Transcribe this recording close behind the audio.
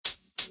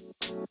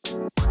Hello.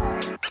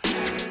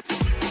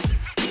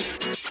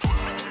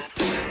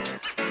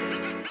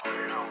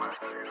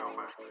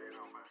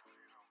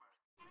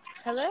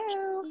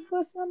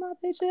 What's up, my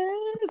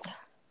bitches?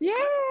 Yay!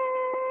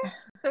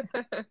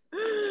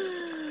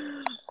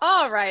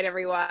 All right,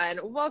 everyone.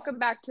 Welcome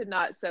back to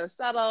Not So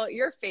Subtle,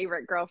 your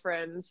favorite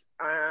girlfriends.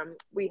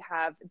 We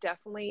have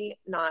definitely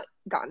not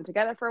gotten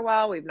together for a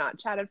while. We've not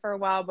chatted for a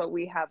while, but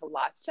we have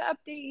lots to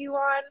update you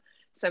on.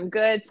 Some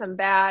good, some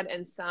bad,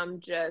 and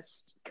some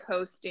just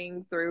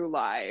coasting through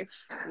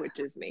life, which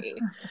is me.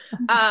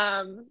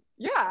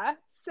 Yeah,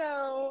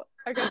 so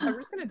I guess I'm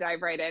just going to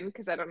dive right in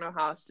because I don't know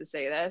how else to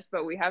say this,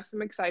 but we have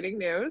some exciting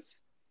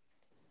news.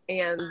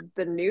 And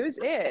the news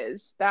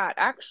is that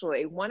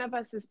actually one of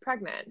us is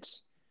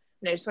pregnant.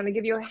 And I just want to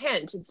give you a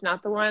hint. It's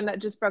not the one that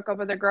just broke up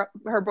with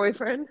her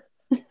boyfriend.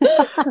 And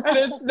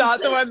it's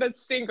not the one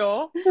that's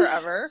single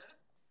forever.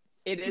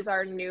 It is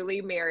our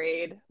newly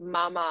married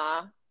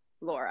mama,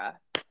 Laura.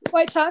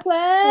 White chocolate!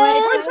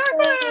 White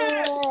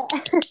chocolate!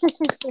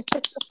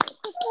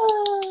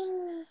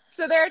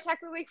 So there are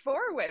technically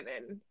 4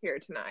 women here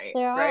tonight,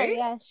 There are, right?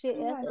 yeah.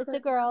 It's a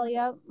girl.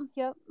 Yep.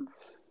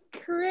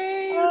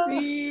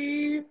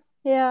 Crazy.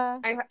 Yeah.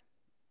 I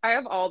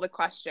have all the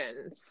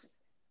questions.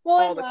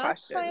 Well,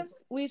 last time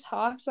we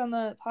talked on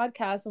the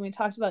podcast and we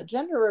talked about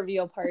gender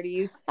reveal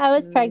parties. I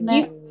was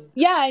pregnant.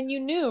 And you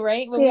knew,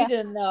 right? But we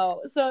didn't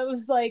know. So it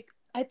was like,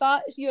 I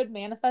thought you had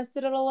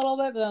manifested it a little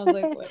bit, but I was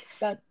like, wait,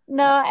 that.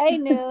 No, I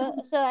knew.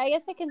 So I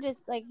guess I can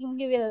just can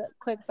give you the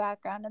quick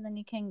background and then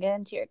you can get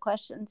into your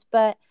questions.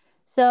 But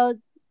so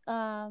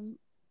I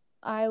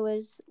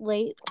was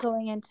late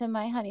going into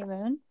my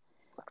honeymoon.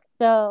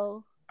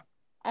 So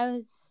I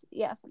was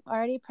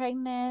already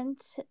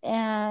pregnant,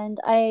 and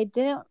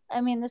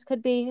this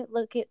could be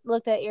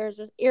looked at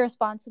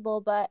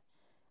irresponsible, but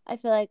I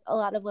feel like a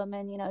lot of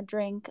women,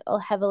 drink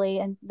heavily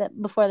and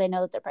before they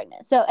know that they're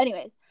pregnant. So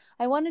anyways,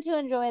 I wanted to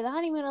enjoy the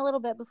honeymoon a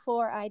little bit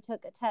before I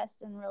took a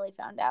test and really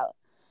found out.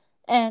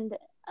 And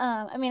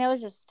I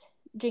was just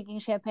drinking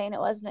champagne. It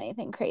wasn't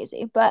anything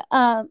crazy, but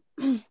so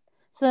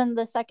then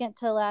the second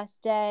to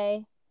last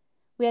day,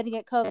 we had to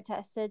get COVID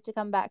tested to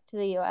come back to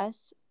the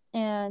US,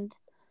 and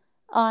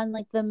on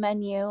the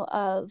menu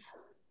of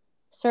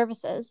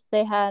services,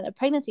 they had a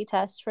pregnancy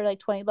test for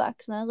 $20,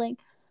 and I was like,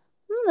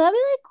 that'd be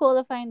cool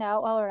to find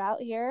out while we're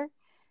out here.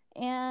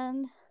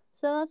 And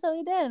so that's what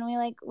we did,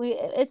 and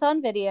it's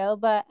on video,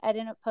 but I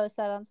didn't post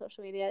that on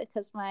social media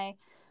because my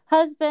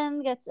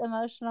husband gets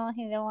emotional.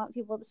 He didn't want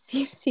people to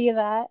see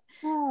that.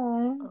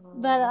 Aww.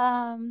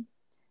 But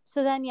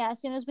so then as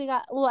soon as we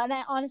got and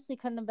I honestly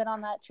couldn't have been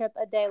on that trip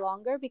a day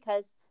longer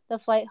because the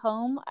flight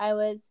home I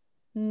was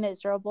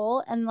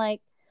miserable, and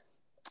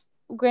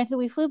granted,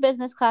 we flew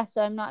business class,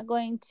 so I'm not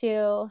going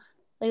to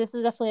this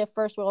is definitely a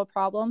first world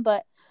problem,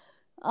 but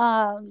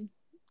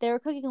they were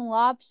cooking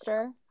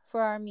lobster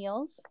for our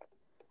meals.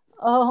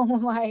 Oh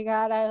my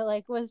god,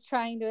 I was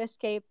trying to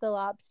escape the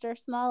lobster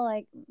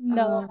smell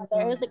no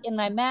other. It was in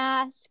my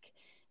mask.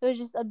 It was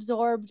just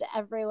absorbed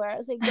everywhere. I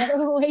was like, get it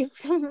away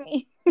from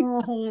me.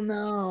 Oh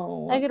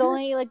no. I could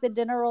only eat the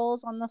dinner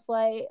rolls on the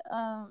flight.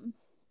 And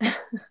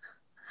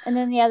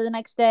then the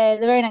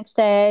very next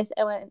day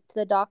I went to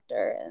the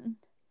doctor and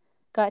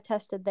got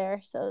tested there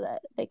so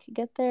that they could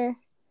get their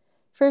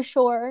for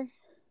sure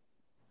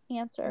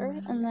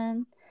answer. And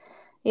then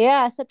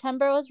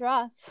September was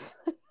rough.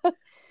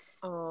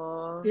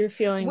 Aww. You're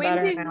feeling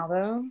better now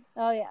though?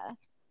 Oh yeah.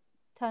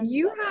 Tons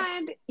you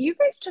better. You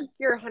guys took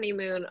your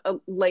honeymoon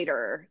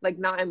later,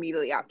 not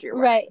immediately after your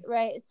wedding.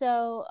 Right.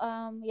 So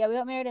we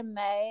got married in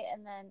May,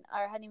 and then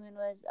our honeymoon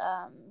was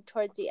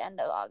towards the end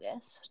of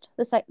August.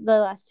 The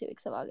last 2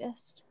 weeks of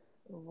August.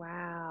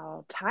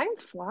 Wow, time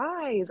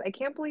flies. I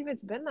can't believe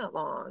it's been that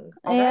long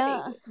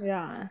already.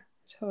 Yeah,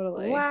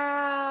 totally.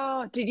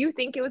 Wow. Did you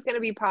think it was going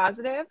to be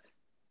positive?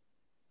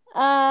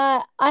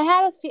 I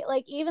had a feel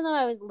even though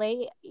I was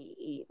late,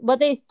 what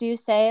they do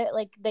say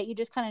that you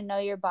just kind of know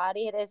your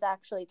body, it is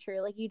actually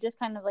true. You just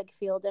kind of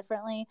feel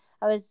differently.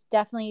 I was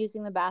definitely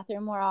using the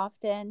bathroom more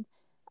often.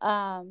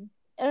 I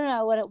don't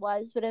know what it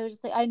was, but it was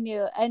just I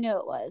knew it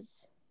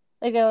was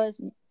it was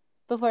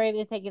before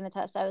even taking the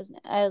test. I was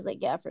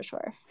yeah, for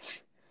sure.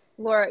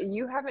 Laura,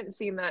 you haven't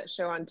seen that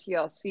show on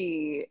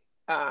TLC.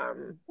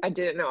 I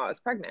didn't know I was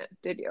pregnant.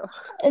 Did you?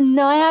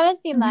 No, I haven't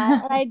seen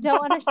that. And I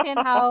don't understand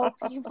how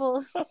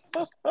people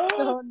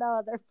don't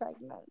know they're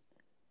pregnant.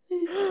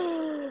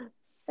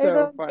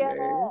 So funny.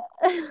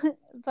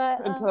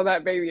 But until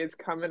that baby is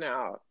coming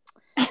out.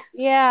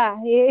 Yeah,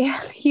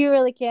 you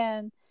really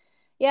can.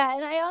 Yeah,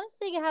 and I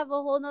honestly have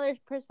a whole nother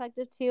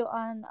perspective too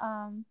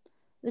on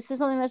this is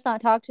something that's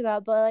not talked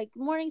about, but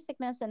morning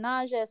sickness and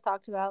nausea is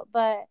talked about,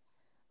 but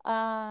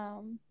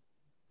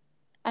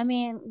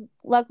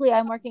luckily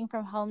I'm working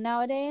from home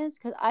nowadays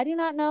because I do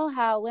not know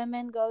how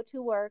women go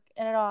to work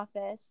in an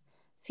office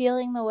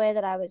feeling the way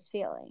that I was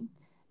feeling.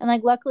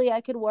 And luckily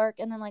I could work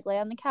and then lay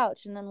on the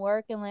couch and then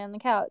work and lay on the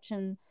couch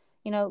and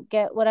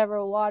get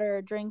whatever water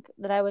or drink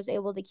that I was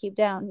able to keep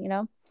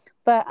down,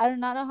 but I do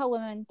not know how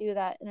women do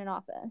that in an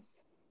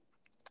office.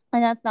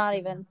 And that's not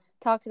even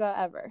talked about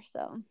ever.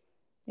 So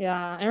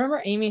Yeah, I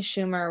remember Amy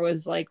Schumer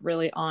was like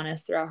really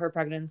honest throughout her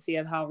pregnancy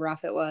of how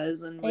rough it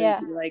was and would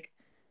be like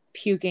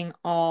puking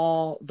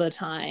all the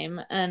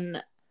time.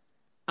 And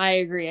I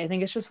agree. I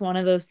think it's just one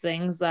of those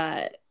things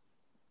that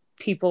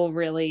people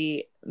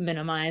really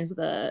minimize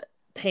the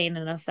pain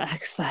and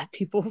effects that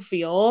people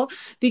feel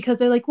because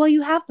they're like, well,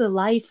 you have the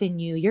life in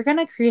you. You're going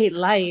to create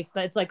life.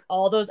 That's like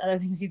all those other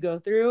things you go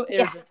through.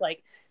 It was just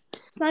like,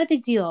 it's not a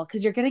big deal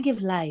because you're going to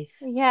give life.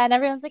 Yeah, and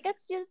everyone's like,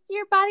 it's just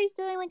your body's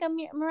doing like a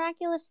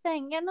miraculous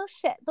thing. Yeah, no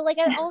shit. But like,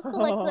 I'd also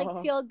like to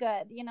like feel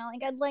good, you know?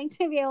 Like, I'd like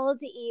to be able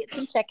to eat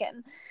some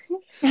chicken.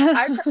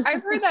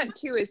 I've heard that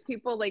too, is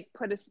people like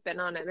put a spin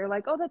on it. They're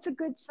like, oh, that's a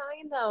good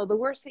sign though. The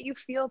worse that you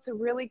feel, it's a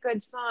really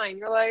good sign.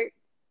 You're like,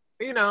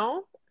 you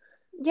know,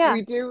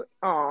 we do.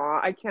 Aw,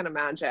 I can't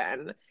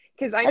imagine.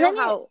 Because I know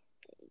how,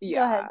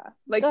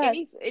 like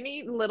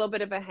any little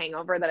bit of a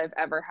hangover that I've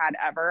ever had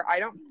I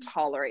don't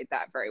tolerate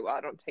that very well.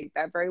 I don't take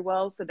that very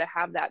well. So to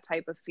have that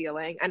type of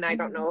feeling, and I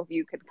don't know if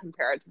you could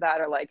compare it to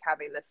that or like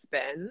having the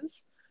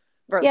spins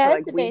for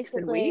like weeks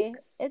and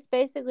weeks. It's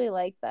basically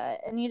like that.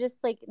 And you just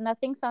like,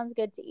 nothing sounds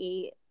good to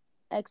eat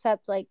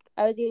except like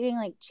I was eating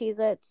like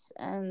Cheez-Its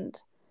and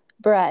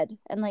bread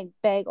and like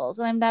bagels,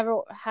 and I've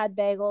never had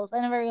bagels. I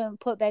never even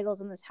put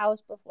bagels in this house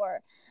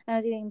before, and I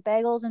was eating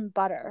bagels and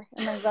butter,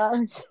 and like that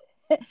was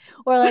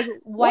or like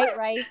white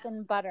rice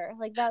and butter.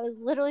 Like that was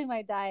literally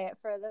my diet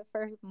for the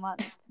first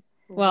month.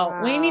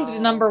 Well, we need to,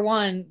 number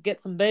one,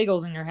 get some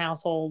bagels in your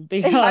household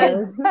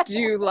because I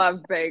do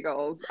love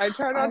bagels. I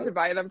try not to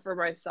buy them for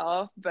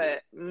myself,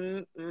 but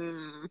I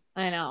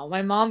know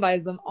my mom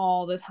buys them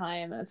all the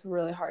time, and it's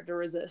really hard to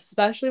resist,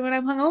 especially when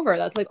I'm hungover.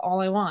 That's like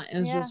all I want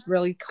is just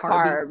really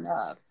carbs.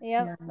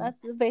 Yep, that's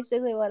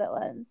basically what it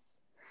was.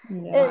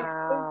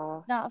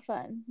 It's not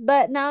fun,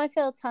 but now I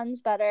feel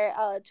tons better.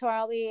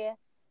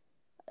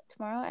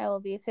 Tomorrow I will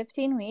be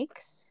 15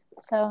 weeks.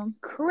 So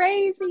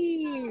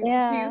crazy.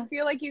 Yeah. Do you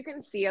feel like you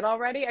can see it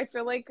already? I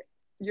feel like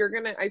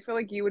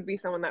you would be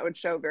someone that would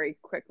show very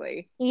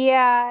quickly.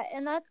 Yeah,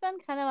 and that's been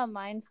kind of a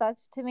mind fuck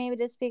to me,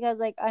 just because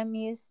like I'm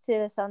used to,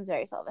 this sounds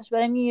very selfish,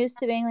 but I'm used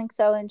to being like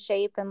so in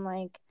shape and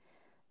like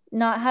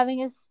not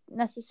having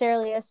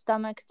necessarily a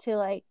stomach to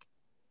like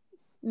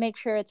make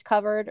sure it's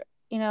covered,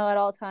 you know, at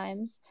all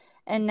times.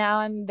 And now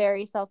I'm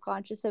very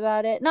self-conscious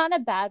about it, not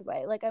in a bad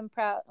way. Like I'm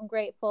proud, I'm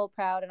grateful,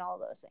 proud, and all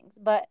those things.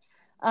 But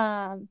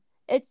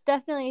it's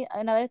definitely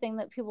another thing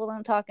that people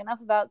don't talk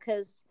enough about,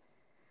 because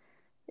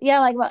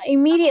like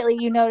immediately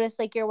you notice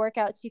like your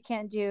workouts you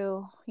can't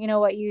do, you know,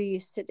 what you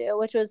used to do,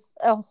 which was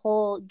a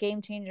whole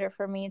game changer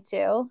for me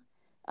too.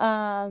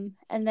 And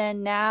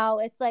then now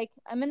it's like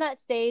I'm in that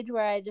stage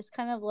where I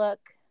kind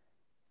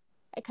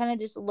of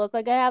just look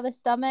like I have a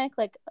stomach,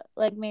 like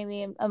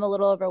maybe I'm a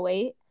little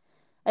overweight.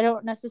 I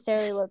don't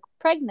necessarily look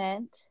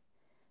pregnant.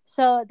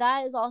 So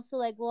that is also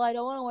like, well, I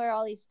don't want to wear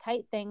all these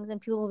tight things and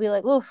people will be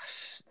like,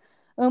 oof,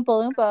 Oompa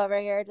Loompa over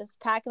here just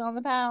packing on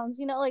the pounds.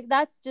 You know, like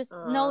that's just,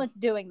 no one's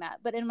doing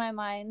that. But in my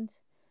mind,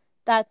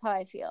 that's how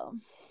I feel.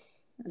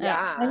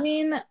 Yeah. I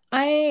mean,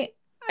 I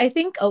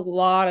think a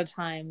lot of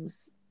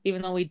times,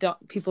 even though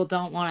people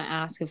don't want to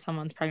ask if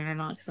someone's pregnant or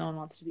not because no one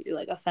wants to be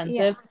like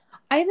offensive. Yeah.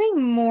 I think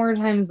more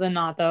times than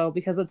not though,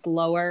 because it's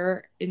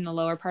lower in the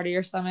lower part of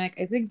your stomach,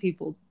 I think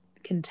people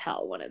can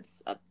tell when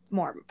it's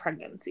more of a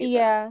pregnancy.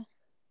 Yeah.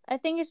 I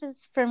think it's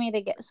just for me to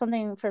get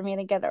something for me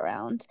to get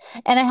around.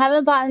 And I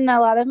haven't bought a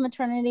lot of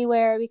maternity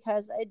wear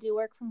because I do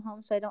work from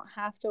home, so I don't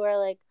have to wear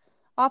like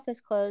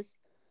office clothes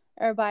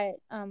or buy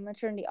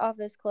maternity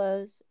office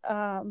clothes.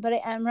 But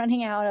I am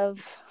running out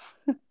of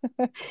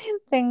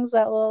things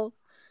that will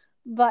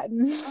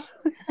button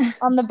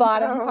on the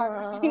bottom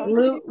part.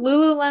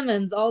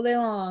 Lululemons all day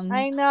long.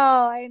 I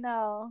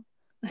know.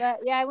 But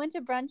yeah, I went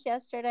to brunch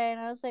yesterday and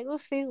I was like,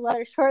 oof, these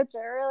leather shorts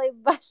are really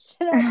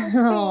busted at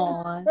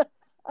the seams.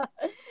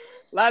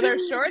 Leather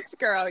shorts,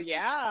 girl.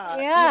 Yeah.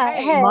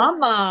 Hey.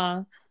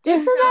 Mama.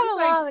 Just because I'm a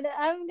mom,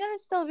 I'm gonna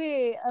still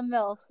be a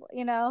MILF,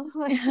 you know.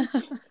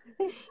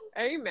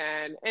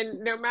 Amen. And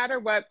no matter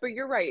what, but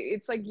you're right.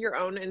 It's like your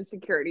own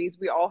insecurities.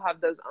 We all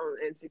have those own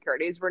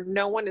insecurities where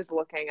no one is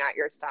looking at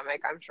your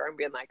stomach, I'm sure, and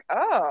being like,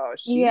 oh,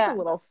 she's a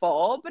little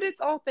full. But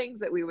it's all things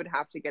that we would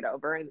have to get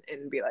over and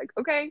be like,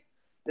 okay,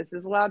 this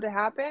is allowed to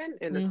happen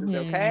and this is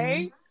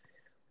okay.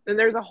 And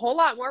there's a whole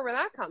lot more where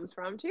that comes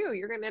from too.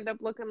 You're gonna end up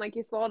looking like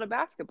you swallowed a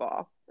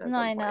basketball.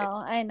 I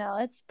know.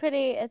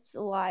 It's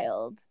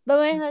wild. But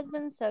my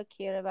husband's so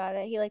cute about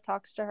it. He like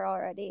talks to her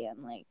already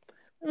and like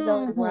is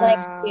always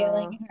like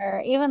feeling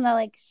her. Even though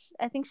like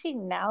I think she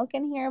now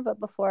can hear, but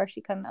before she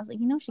couldn't. I was like,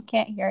 you know, she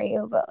can't hear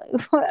you, but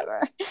like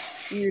whatever.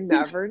 You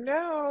never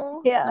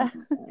know. Yeah.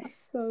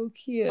 So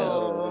cute.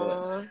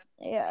 Aww.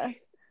 Yeah.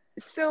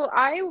 So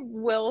I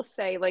will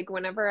say, like,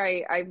 whenever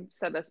I've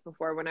said this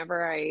before,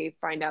 whenever I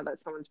find out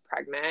that someone's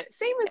pregnant,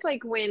 same as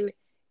like when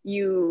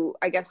you,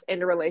 I guess,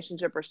 end a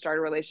relationship or start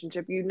a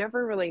relationship, you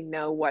never really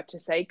know what to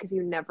say because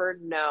you never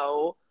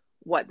know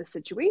what the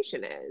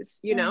situation is,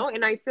 you know?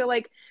 And I feel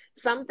like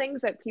some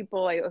things that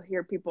I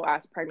hear people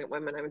ask pregnant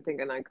women, I'm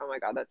thinking like, oh my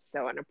God, that's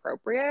so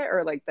inappropriate,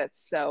 or like,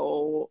 that's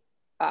so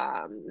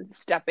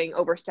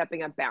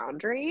overstepping a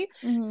boundary.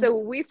 So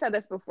we've said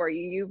this before.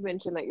 You've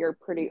mentioned that you're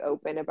pretty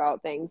open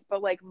about things,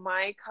 but like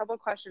my couple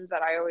questions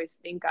that I always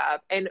think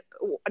of, and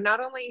not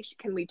only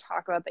can we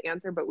talk about the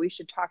answer, but we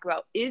should talk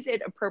about, is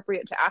it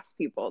appropriate to ask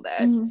people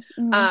this?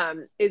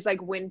 Is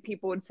like when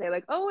people would say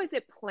like, oh, is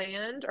it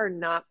planned or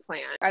not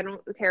planned? I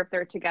don't care if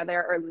they're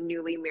together or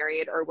newly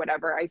married or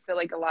whatever. I feel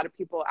like a lot of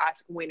people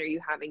ask, when are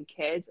you having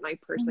kids? And I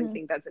personally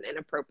think that's an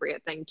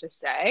inappropriate thing to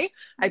say.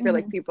 I feel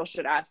like people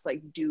should ask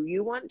like, do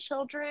you want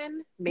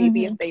children?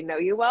 Maybe if they know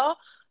you well.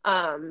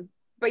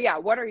 But yeah,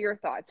 what are your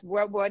thoughts?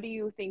 What do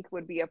you think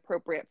would be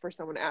appropriate for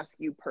someone to ask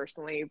you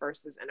personally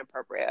versus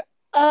inappropriate?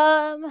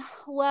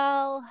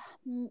 Well,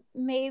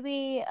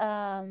 maybe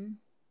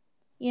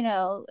you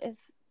know,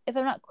 if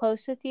I'm not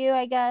close with you,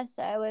 I guess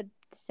I would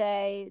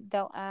say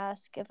don't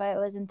ask if I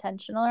was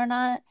intentional or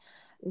not.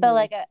 But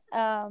like,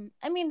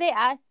 I mean, they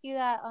ask you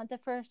that on the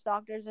first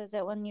doctor's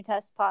visit when you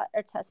test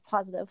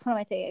positive. What am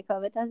I taking, a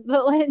COVID test?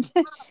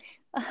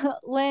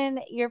 But when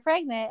you're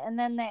pregnant, and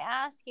then they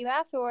ask you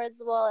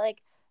afterwards, well,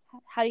 like,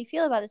 how do you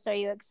feel about this? Are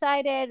you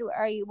excited?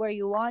 Were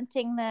you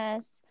wanting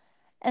this?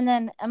 And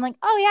then I'm like,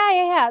 oh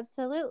yeah,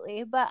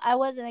 absolutely. But I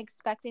wasn't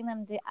expecting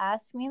them to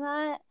ask me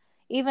that,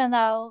 even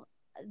though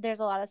there's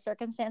a lot of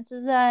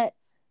circumstances that,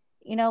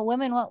 you know,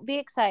 women won't be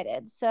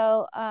excited.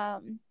 So,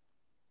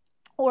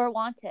 or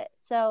want it.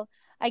 So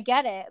I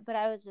get it, but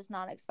I was just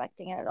not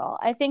expecting it at all.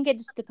 I think it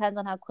just depends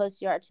on how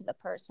close you are to the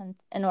person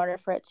in order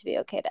for it to be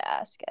okay to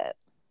ask it.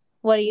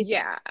 What do you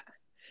think?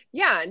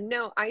 Yeah,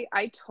 no,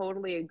 I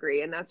totally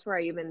agree. And that's where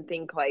I even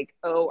think like,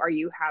 oh,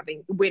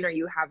 when are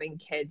you having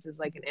kids is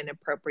like an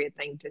inappropriate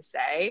thing to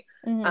say.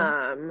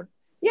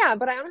 Yeah,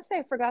 but I honestly,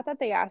 I forgot that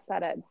they asked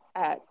that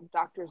at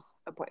doctor's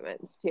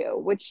appointments too,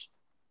 which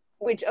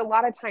a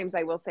lot of times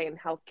I will say in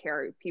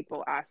healthcare,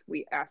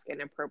 we ask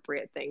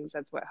inappropriate things.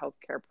 That's what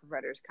healthcare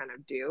providers kind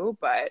of do,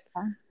 but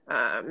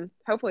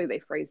hopefully they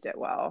phrased it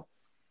well.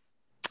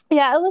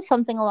 Yeah, it was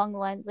something along the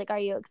lines like, are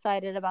you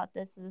excited about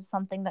this? Is this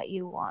something that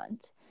you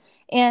want?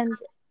 And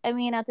I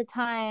mean, at the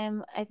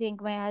time, I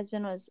think my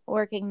husband was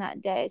working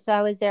that day, so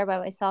I was there by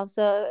myself.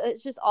 So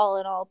it's just all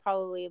in all,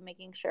 probably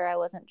making sure I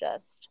wasn't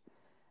just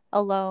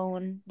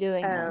alone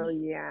doing this. Oh,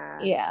 yeah.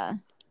 Yeah.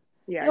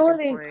 Yeah, well,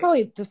 they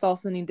probably just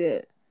also need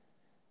to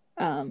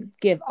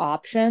give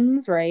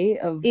options, right?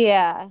 Of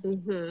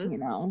you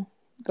know,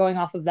 going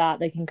off of that,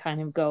 they can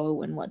kind of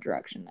go in what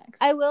direction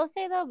next. I will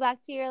say though,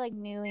 back to your like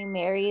newly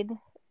married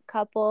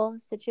couple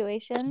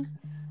situation,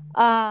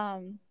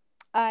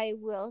 I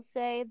will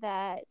say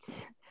that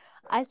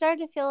I started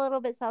to feel a little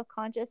bit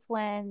self-conscious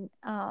when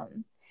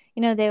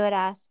you know, they would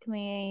ask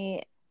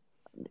me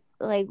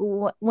like,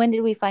 when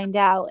did we find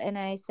out? And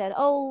I said,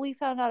 oh, we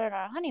found out on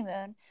our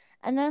honeymoon.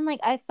 And then like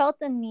I felt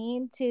the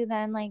need to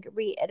then like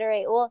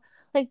reiterate, well,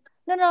 like,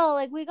 no,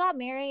 like we got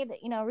married,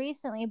 you know,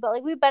 recently, but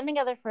like we've been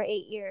together for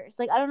 8 years.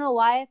 Like I don't know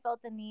why I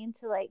felt the need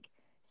to like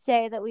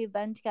say that we've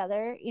been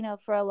together, you know,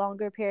 for a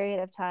longer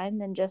period of time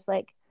than just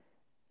like,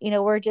 you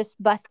know, we're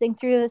just busting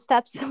through the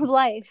steps of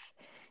life,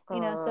 you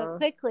know, so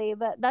quickly.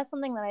 But that's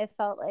something that I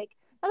felt like,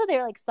 not that they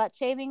were like slut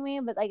shaming me,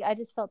 but like I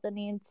just felt the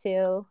need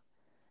to,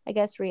 I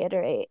guess,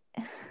 reiterate.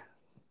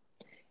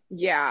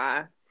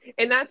 Yeah.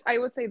 And I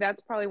would say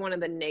that's probably one of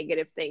the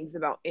negative things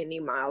about any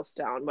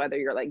milestone, whether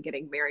you're like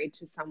getting married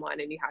to someone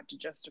and you have to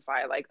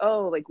justify like,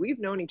 oh, like we've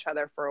known each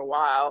other for a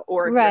while,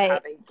 or if you're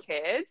having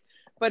kids,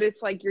 but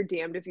it's like, you're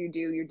damned if you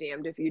do, you're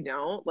damned if you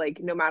don't. Like,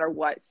 no matter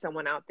what,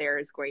 someone out there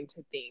is going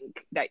to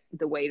think that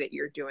the way that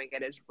you're doing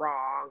it is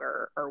wrong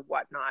or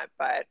whatnot.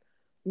 But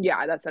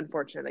yeah, that's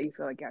unfortunate that you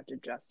feel like you have to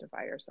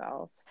justify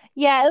yourself.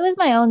 Yeah, it was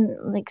my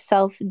own like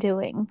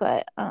self-doing,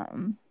 but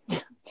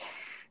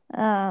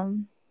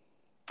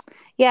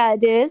yeah,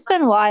 dude, it's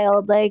been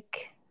wild,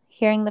 like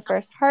hearing the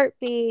first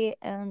heartbeat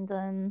and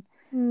then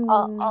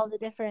all the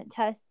different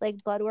tests,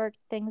 like blood work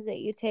things that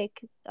you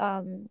take,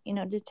 you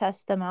know, to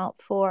test them out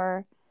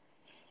for,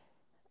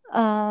 you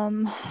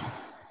know,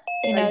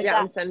 like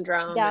Down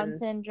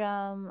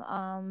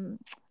syndrome,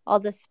 all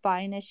the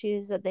spine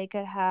issues that they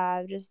could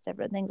have, just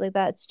different things like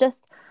that. It's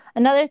just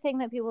another thing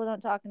that people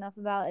don't talk enough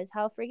about is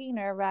how freaking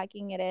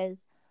nerve-wracking it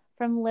is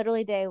from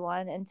literally day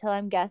one until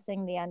I'm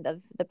guessing the end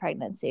of the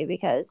pregnancy,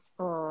 because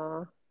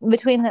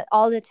between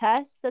all the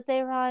tests that they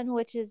run,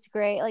 which is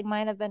great, like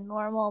mine have been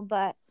normal,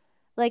 but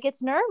like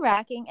it's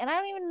nerve-wracking and I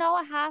don't even know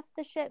what half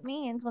the shit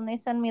means when they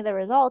send me the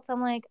results.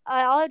 I'm like,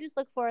 all I just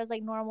look for is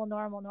like normal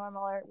or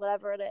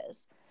whatever it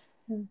is.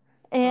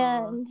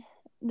 And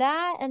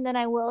that, and then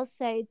I will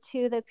say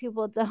too that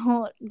people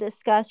don't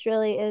discuss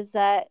really is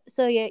that,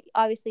 so yeah,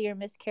 obviously your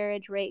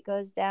miscarriage rate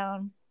goes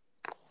down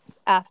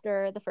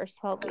after the first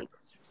 12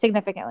 weeks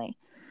significantly,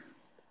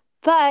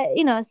 but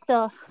you know, it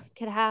still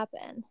could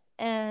happen.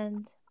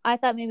 And I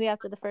thought maybe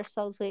after the first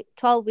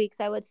 12 weeks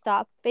I would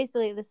stop.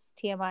 Basically, this is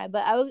TMI,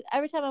 but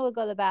every time I would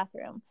go to the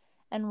bathroom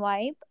and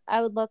wipe,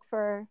 I would look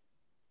for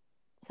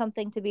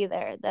something to be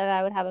there that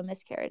I would have a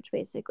miscarriage,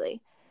 basically.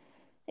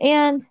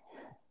 And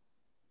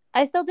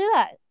I still do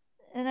that.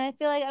 And I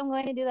feel like I'm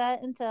going to do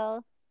that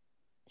until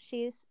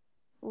she's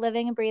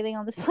living and breathing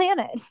on this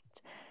planet.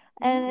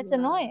 and it's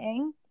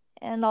annoying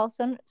and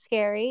also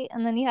scary.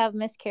 And then you have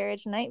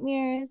miscarriage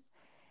nightmares,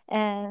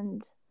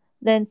 and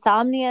the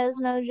insomnia is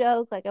no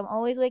joke. Like, I'm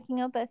always waking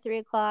up at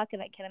 3:00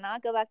 and I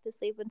cannot go back to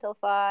sleep until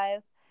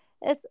 5.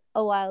 It's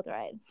a wild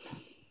ride.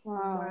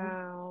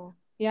 Wow.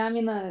 Yeah, I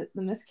mean, the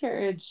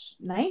miscarriage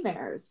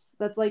nightmares,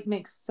 that's like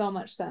makes so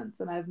much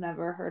sense, and I've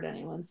never heard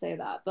anyone say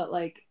that, but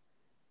like,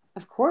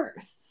 of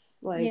course,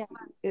 like,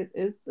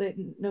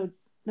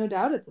 no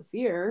doubt it's a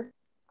fear.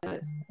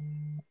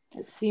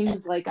 It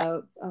seems like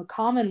a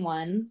common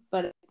one,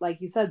 but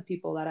like you said,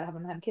 people that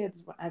haven't had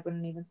kids, I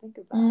wouldn't even think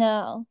of that.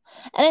 No.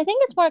 And I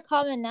think it's more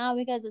common now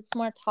because it's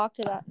more talked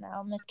about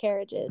now,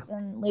 miscarriages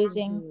and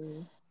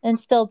losing and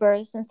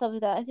stillbirths and stuff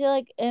like that. I feel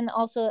like, and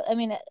also, I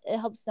mean, it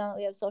helps now that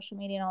we have social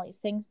media and all these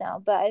things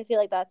now, but I feel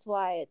like that's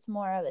why it's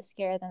more of a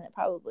scare than it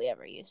probably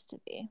ever used to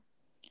be,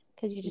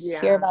 because you just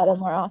hear about it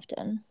more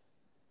often.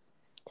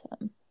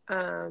 So.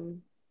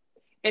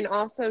 And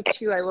also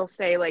too, I will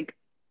say, like,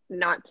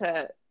 not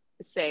to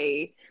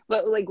say,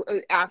 but like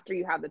after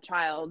you have the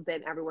child,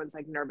 then everyone's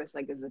like nervous,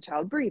 like, is the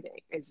child breathing,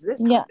 is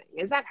this happening,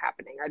 is that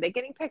happening, are they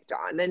getting picked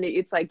on? Then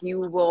it's like you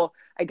will,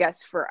 I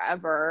guess,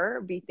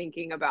 forever be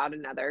thinking about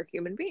another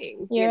human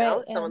being. You're you know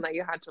right, someone that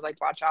you had to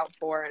like watch out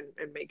for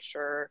and make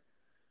sure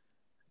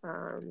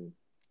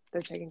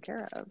they're taken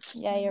care of.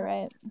 Yeah, you're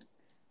right.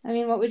 I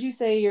mean, what would you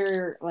say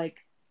your like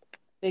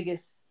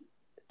biggest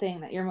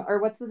thing that you're, or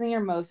what's the thing you're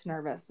most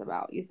nervous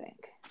about, you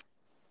think?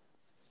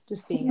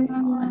 Just being a new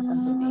mom, and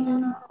sense of being a new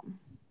mom.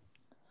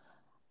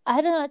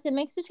 I don't know. It's a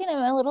mix between, I'm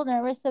a little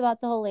nervous about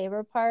the whole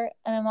labor part,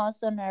 and I'm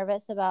also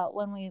nervous about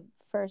when we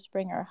first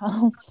bring her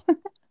home.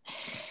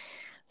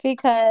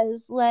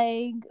 Because,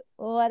 like,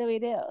 what do we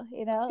do?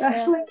 You know?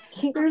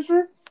 Like, there's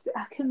this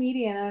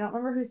comedian, I don't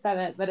remember who said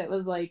it, but it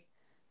was like,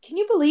 can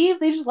you believe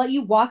they just let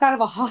you walk out of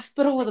a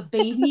hospital with a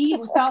baby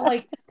without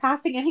like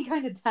passing any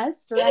kind of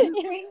test or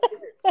anything?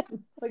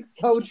 It's like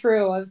so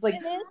true. I was like,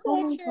 it is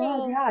so true.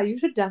 God, yeah, you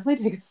should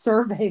definitely take a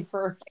survey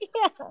first.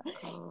 Yeah,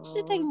 you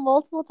should take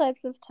multiple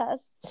types of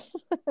tests.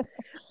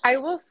 I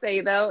will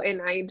say though,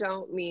 and I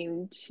don't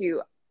mean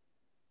to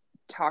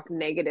talk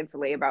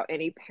negatively about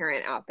any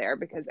parent out there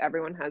because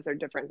everyone has their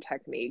different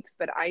techniques,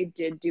 but I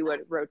did do a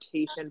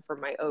rotation for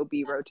my OB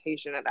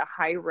rotation at a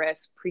high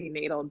risk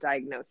prenatal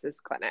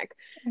diagnosis clinic.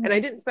 And I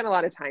didn't spend a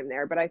lot of time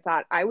there, but I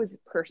thought, I was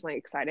personally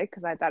excited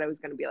because I thought it was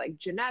going to be like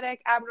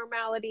genetic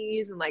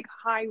abnormalities and like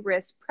high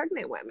risk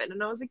pregnant women.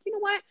 And I was like, you know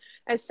what,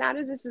 as sad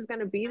as this is going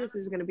to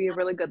be a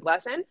really good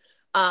lesson.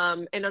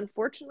 And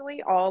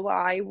unfortunately, all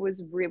I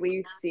was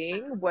really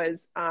seeing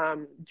was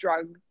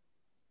drug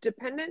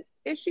dependent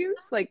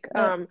issues, like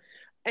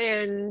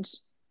and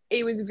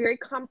it was very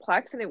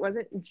complex, and it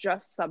wasn't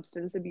just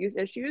substance abuse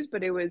issues,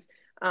 but it was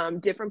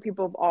different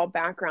people of all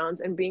backgrounds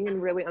and being in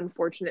really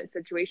unfortunate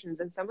situations,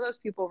 and some of those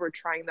people were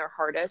trying their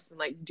hardest and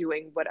like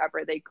doing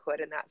whatever they could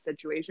in that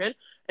situation,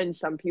 and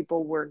some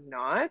people were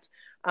not,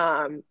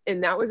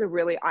 and that was a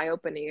really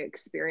eye-opening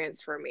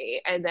experience for me.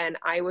 And then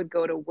I would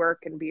go to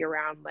work and be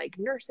around like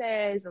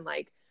nurses and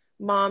like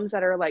moms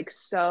that are like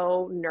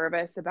so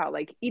nervous about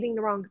like eating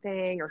the wrong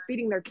thing or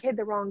feeding their kid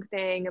the wrong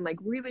thing and like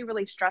really,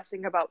 really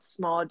stressing about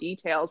small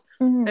details.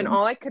 And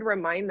all I could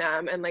remind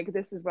them, and like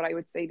this is what I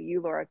would say to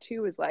you, Laura,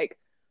 too, is like,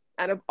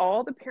 out of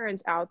all the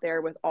parents out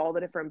there with all the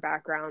different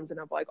backgrounds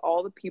and of like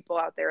all the people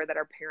out there that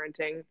are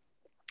parenting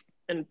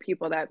and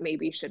people that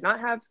maybe should not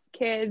have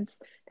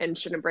kids and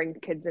shouldn't bring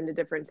kids into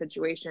different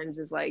situations,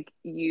 is like,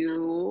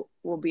 you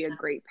will be a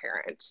great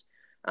parent.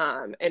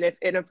 And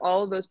if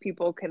all of those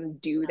people can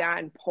do that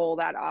and pull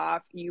that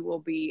off, you will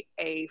be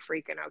a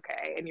freaking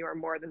okay, and you are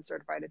more than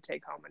certified to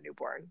take home a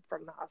newborn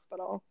from the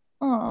hospital.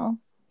 Oh,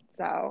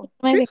 so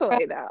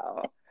truthfully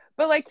though,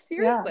 but like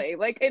seriously,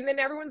 like, and then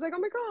everyone's like, oh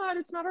my god,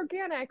 it's not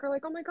organic, or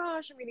like, oh my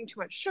gosh, I'm eating too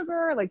much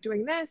sugar, like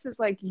doing this is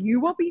like, you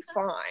will be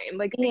fine.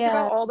 Like, think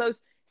about all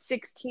those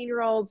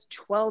 16-year-olds,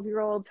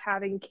 12-year-olds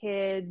having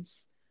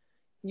kids,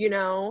 you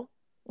know.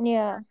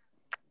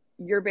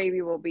 Your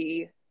baby will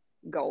be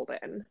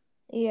golden.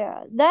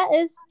 Yeah, that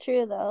is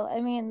true though.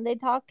 I mean, they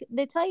tell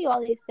you all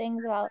these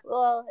things about,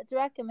 well, it's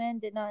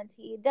recommended not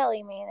to eat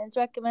deli meat, it's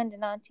recommended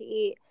not to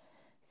eat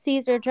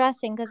Caesar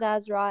dressing because it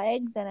has raw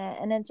eggs in it,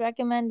 and it's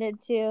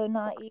recommended to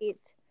not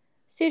eat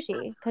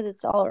sushi because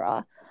it's all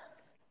raw.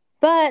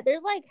 But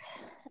there's like,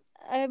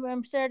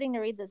 I'm starting to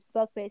read this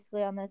book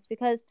basically on this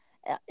because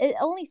it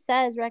only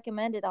says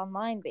recommended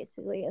online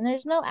basically, and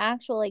there's no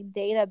actual like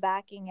data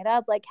backing it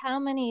up. Like, how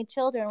many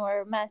children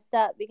were messed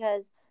up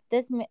because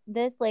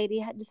this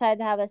lady decided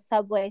to have a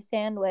Subway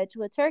sandwich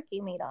with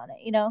turkey meat on it?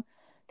 You know,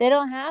 they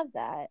don't have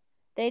that.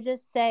 They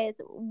just say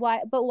it's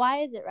why, but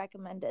why is it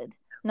recommended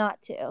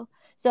not to?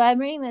 So I'm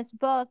reading this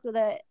book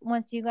that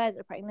once you guys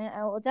are pregnant,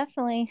 I will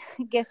definitely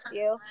gift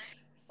you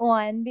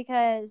one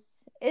because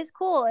it's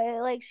cool.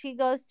 Like, she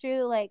goes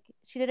through, like,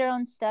 she did her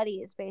own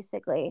studies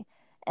basically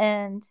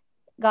and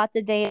got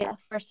the data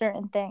for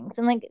certain things.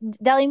 And like,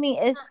 deli meat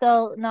is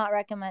still not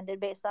recommended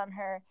based on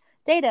her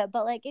data,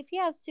 but like, if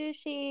you have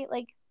sushi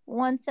like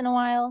once in a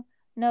while,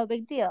 no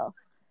big deal.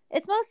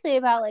 It's mostly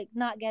about like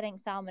not getting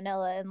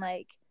salmonella and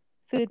like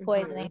food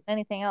poisoning,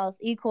 anything else,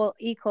 E.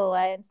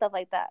 coli and stuff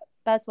like that.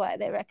 That's why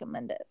they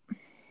recommend it.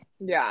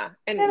 Yeah,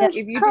 and there's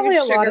if you probably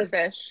do a lot of-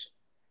 sugarfish,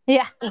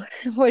 Yeah.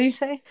 What do you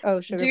say? Oh,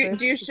 sugarfish.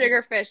 do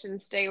sugarfish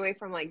and stay away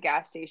from like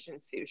gas station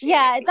sushi.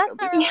 Yeah, I think that's you'll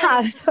not be really.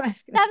 Yeah, that's what I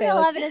was gonna say.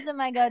 7-Eleven isn't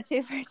my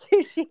go-to for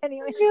sushi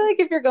anyway. I feel like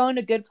if you're going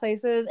to good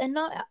places, and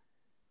not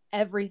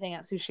everything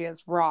at sushi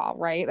is raw,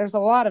 right? There's a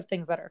lot of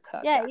things that are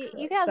cooked. Yeah,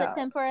 actually, you can have so. the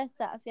tempura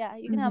stuff. Yeah,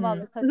 you can have all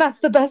the cooked. That's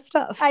the best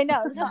stuff. I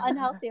know, the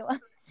unhealthy ones.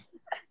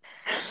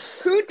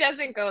 Who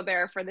doesn't go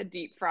there for the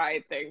deep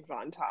fried things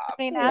on top?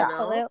 I mean, you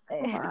know?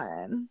 absolutely.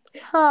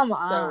 Come So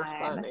on.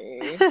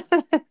 funny.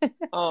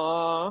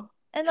 Aw.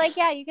 And like,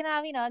 yeah, you can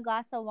have, you know, a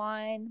glass of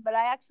wine, but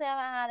I actually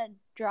haven't had a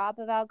drop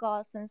of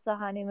alcohol since the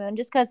honeymoon,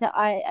 just because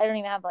I don't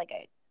even have like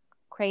a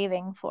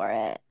craving for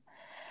it.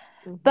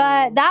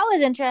 But that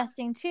was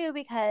interesting too,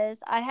 because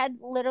I had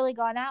literally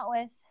gone out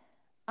with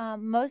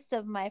most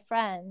of my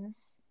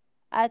friends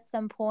at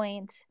some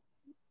point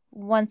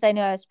once I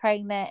knew I was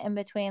pregnant, in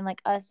between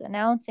like us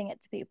announcing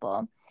it to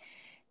people.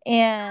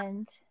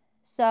 And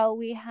so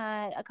we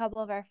had a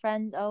couple of our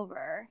friends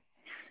over,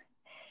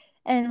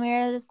 and we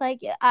were just like,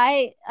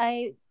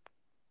 I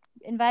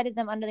invited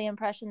them under the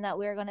impression that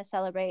we were going to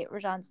celebrate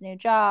Rajan's new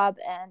job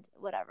and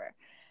whatever.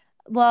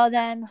 Well,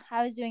 then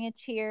I was doing a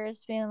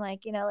cheers, being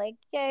like, you know, like,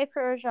 yay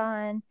for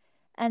Rajan.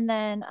 And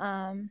then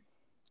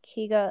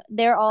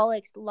they're all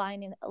like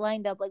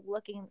lined up, like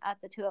looking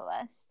at the two of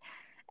us.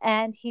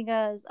 And he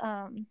goes,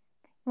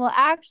 well,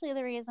 actually,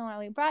 the reason why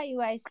we brought you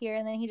guys here,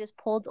 and then he just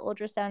pulled the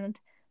ultrasound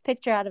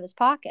picture out of his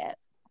pocket.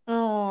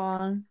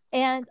 Aww.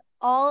 And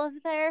all of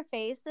their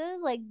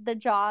faces, like the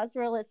jaws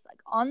were just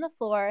like on the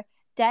floor,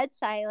 dead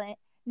silent.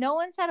 No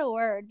one said a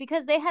word,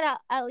 because they had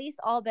at least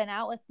all been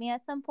out with me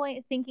at some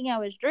point thinking I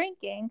was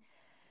drinking.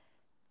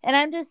 And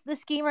I'm just the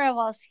schemer of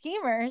all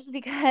schemers,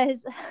 because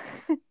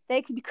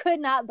they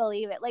could not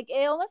believe it. Like,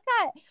 it almost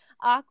got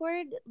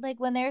awkward, like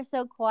when they were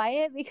so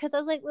quiet, because I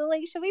was like, well,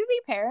 like, should we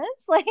be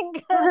parents? Like,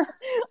 are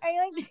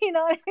you like, you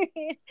know what I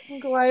mean?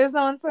 Like, why is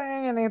no one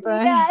saying anything?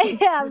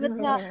 Yeah, but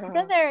no.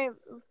 Then they're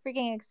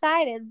freaking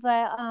excited,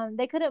 but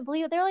they couldn't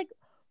believe it. They're like,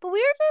 but we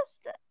were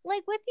just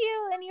like with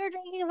you, and you were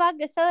drinking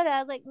vodka soda. I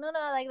was like, no,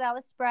 like that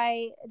was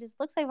Sprite. It just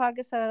looks like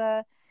vodka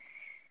soda.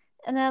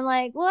 And then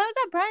like, well, I was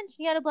at brunch.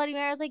 You had a Bloody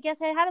Mary. I was like, yes,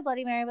 I had a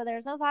Bloody Mary, but there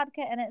was no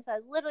vodka in it, so I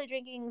was literally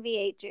drinking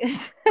V8 juice.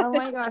 Oh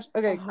my gosh.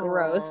 Okay,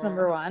 gross.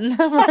 Number one.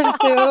 Number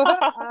two.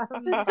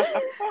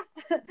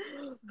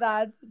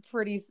 That's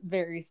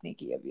very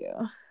sneaky of you.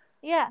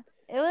 Yeah,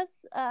 it was.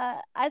 I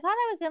thought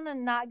I was gonna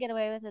not get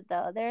away with it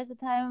though. There's a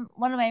time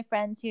one of my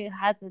friends who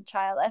has a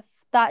child, I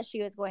thought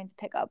she was going to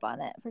pick up on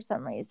it for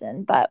some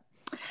reason, but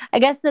I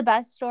guess the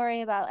best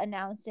story about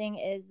announcing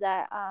is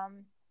that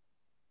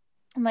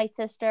my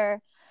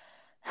sister.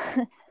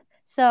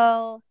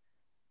 So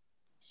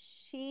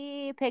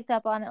she picked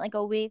up on it like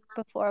a week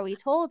before we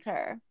told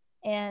her,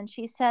 and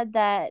she said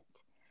that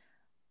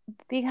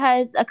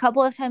because a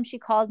couple of times she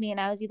called me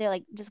and I was either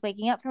like just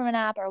waking up from a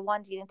nap or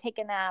wanting to take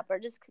a nap or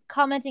just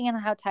commenting on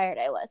how tired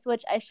I was,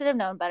 which I should have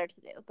known better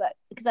to do, but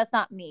because that's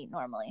not me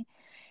normally.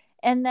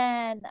 And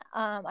then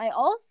I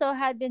also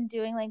had been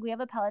doing, like, we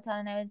have a Peloton,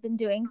 and I had been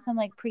doing some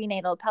like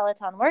prenatal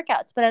Peloton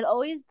workouts, but I'd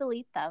always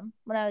delete them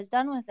when I was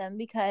done with them,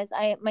 because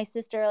my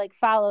sister like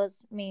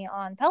follows me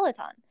on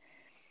Peloton.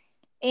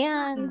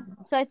 And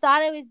so I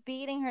thought I was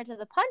beating her to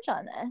the punch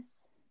on this.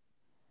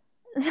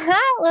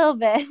 A little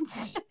bit.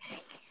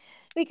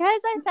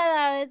 Because I said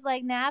I was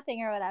like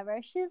napping or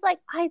whatever, she's like,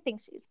 I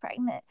think she's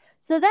pregnant.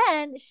 So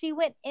then she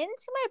went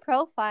into my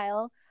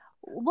profile,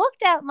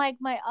 looked at like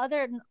my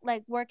other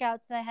like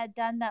workouts that I had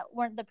done that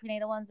weren't the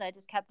prenatal ones that I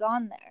just kept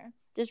on there,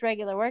 just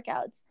regular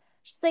workouts.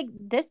 She's like,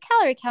 this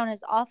calorie count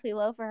is awfully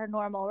low for her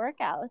normal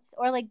workouts,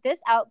 or like this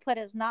output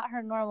is not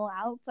her normal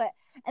output.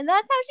 And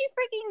that's how she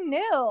freaking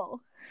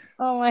knew.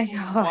 Oh my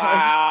god.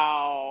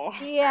 Wow.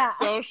 Yeah.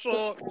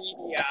 Social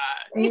media.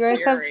 You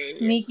guys have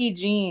sneaky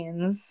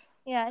genes.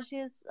 Yeah,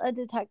 she's a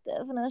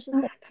detective, and I was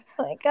just like,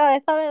 oh my god, I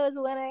thought I was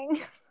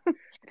winning.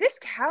 This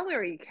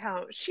calorie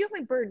count, she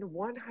only burned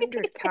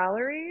 100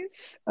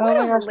 calories. Oh what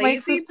my a gosh, my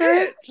lazy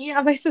sisters. bitch.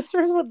 Yeah, my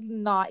sisters would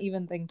not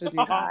even think to do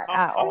that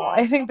at all.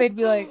 I think they'd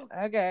be like,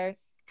 okay.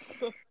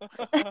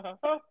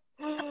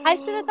 I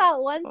should have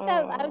thought one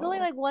step. I was only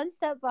like one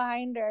step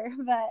behind her,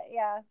 but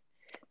yeah.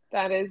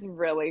 That is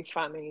really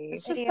funny.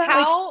 It's just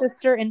that like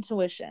sister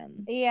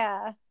intuition.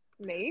 Yeah.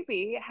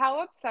 Maybe.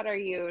 How upset are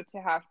you to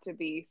have to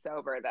be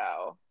sober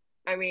though?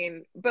 I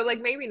mean, but like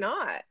maybe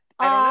not.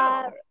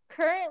 I don't know.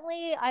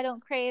 Currently, I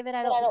don't crave it.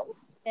 I don't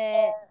eat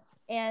it,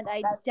 and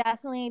I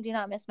definitely do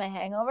not miss my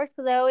hangovers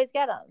because I always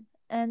get them,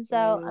 and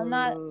so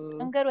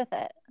I'm good with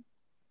it.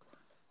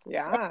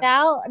 Yeah. Like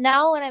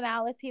now when I'm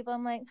out with people,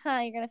 I'm like,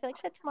 you're gonna feel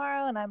like shit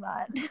tomorrow, and I'm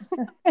not.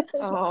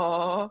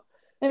 Oh,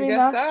 I mean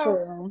that's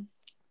true.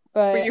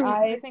 But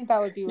I think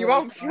that would be really you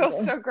won't feel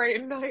so great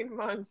in 9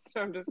 months.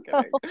 No, I'm just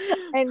kidding.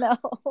 I know.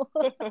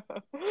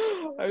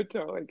 I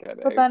totally get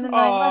it. But then in 9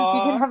 months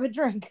you can have a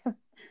drink.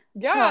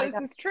 Yeah, this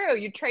is true.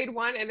 You trade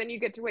one and then you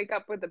get to wake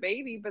up with a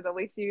baby, but at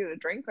least you get a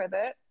drink with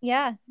it.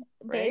 Yeah.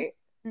 Right?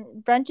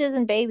 brunches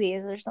and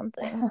babies or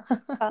something.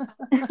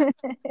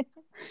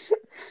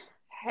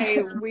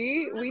 Hey,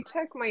 we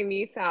took my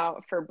niece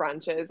out for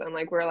brunches and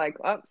like we're like,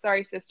 oh,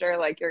 sorry, sister,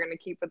 like you're gonna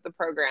keep with the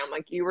program.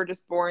 Like you were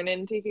just born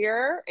into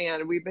here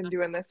and we've been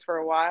doing this for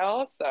a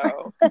while.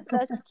 So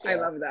I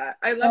love that.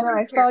 I love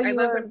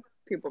when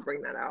people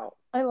bring that out.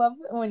 I love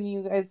when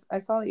you guys I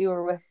saw that you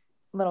were with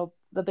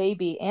the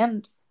baby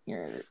and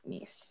your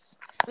niece.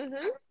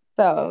 Mm-hmm.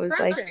 So it was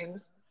brunching.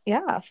 Like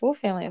yeah, full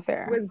family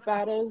affair. With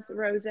bottles,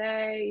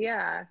 rosé,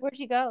 yeah. Where'd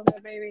you go?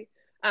 The baby.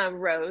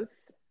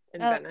 Rose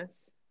in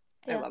Venice.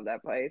 Yeah. I love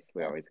that place.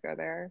 We always go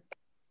there.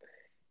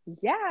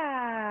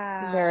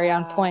 Yeah. Very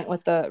on point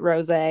with the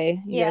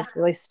rosé. You guys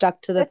really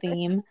stuck to the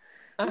theme.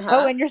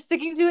 Oh, and you're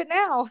sticking to it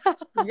now.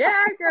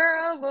 Yeah,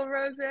 girl, little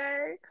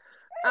rosé.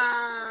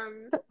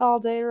 All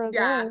day rosé.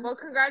 Yeah. Well,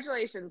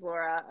 congratulations,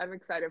 Laura. I'm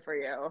excited for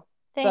you.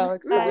 Thanks, so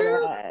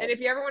excited. And if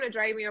you ever want to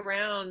drive me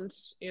around,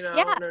 in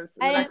the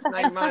next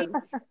 9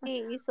 months.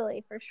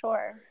 Easily, for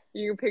sure.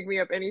 You can pick me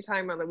up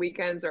anytime on the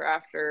weekends or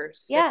after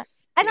 6. Yeah.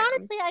 And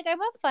honestly, like I'm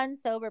a fun,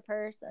 sober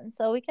person,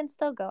 so we can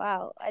still go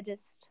out.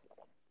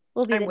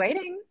 We'll be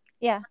waiting.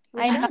 Yeah.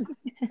 I know.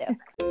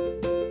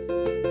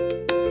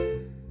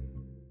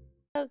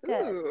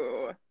 Okay.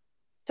 Ooh.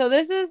 So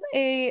this is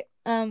a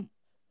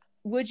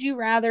would you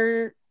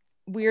rather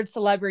weird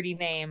celebrity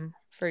name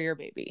for your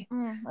baby.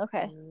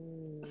 Okay.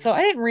 So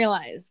I didn't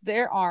realize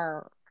there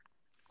are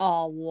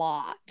a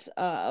lot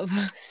of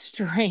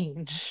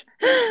strange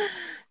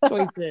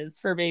choices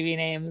for baby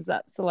names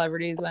that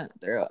celebrities went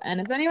through. And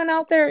if anyone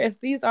out there, if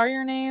these are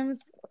your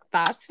names,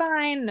 that's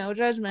fine. No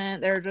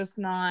judgment. They're just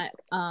not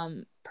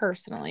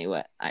personally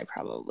what I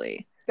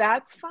probably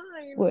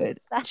would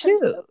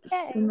choose.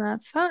 Okay. And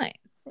that's fine.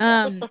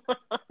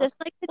 Just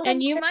like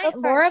and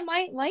Laura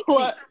might like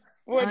what?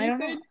 What did you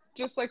say? Know.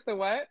 Just like the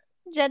what?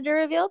 Gender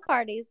reveal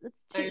parties.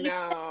 I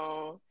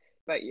know.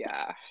 But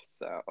yeah,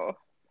 so.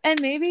 And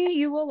maybe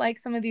you will like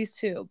some of these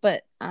too,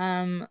 but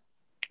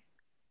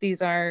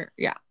these are,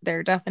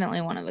 they're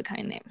definitely one of a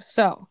kind names.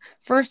 So,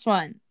 first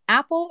one,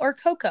 Apple or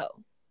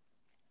Coco?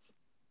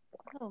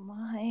 Oh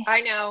my.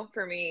 I know,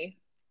 for me.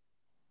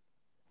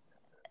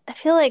 I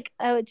feel like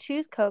I would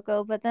choose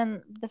Coco, but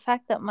then the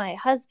fact that my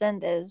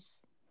husband is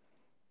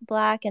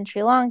Black and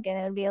Sri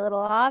Lankan, it would be a little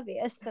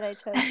obvious that I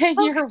chose and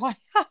you're white.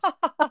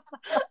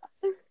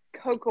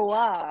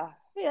 Cocoa.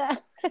 Yeah.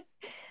 But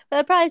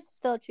I'd probably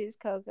still choose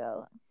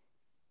Coco.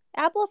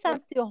 Apple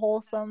sounds too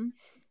wholesome.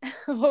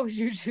 What would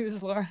you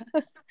choose, Laura?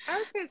 I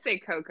was gonna say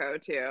Coco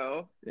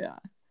too. Yeah.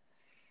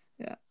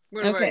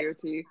 What about you,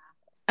 T?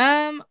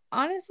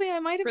 Honestly, I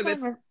might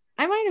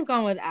have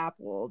gone with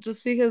Apple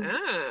just because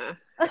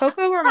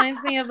Coco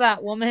reminds me of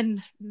that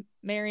woman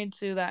married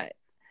to that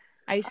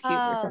Ice Cube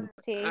or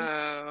something.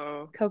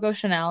 Oh. Coco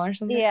Chanel or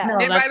something. Yeah. No,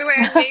 and by the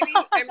way,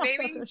 I'm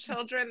naming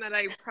children that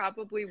I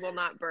probably will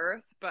not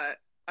birth, but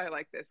I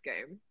like this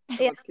game.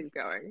 So let's keep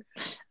going.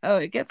 Oh,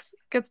 it gets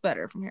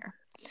better from here.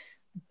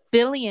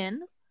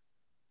 Billion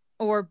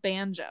or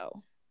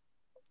Banjo?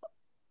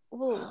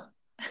 Ooh.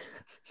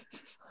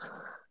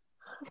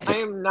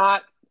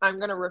 I'm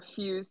going to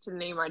refuse to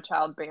name my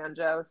child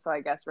Banjo, so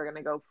I guess we're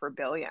going to go for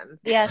Billion.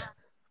 Yes.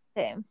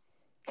 Same.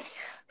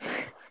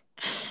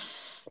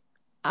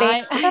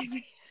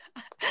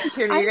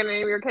 You're going to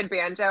name your kid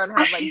Banjo and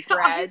have like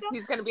dreads.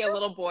 He's going to be a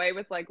little boy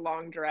with like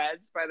long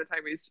dreads by the time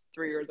he's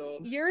 3 years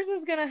old. Yours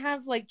is going to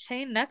have like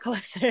chain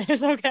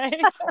necklaces,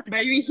 okay?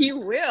 Maybe he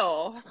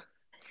will.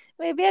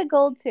 Maybe a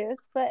gold tooth,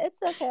 but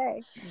it's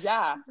okay.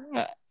 Yeah.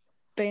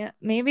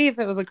 Maybe if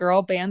it was a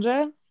girl,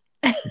 Banjo.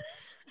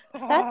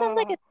 That sounds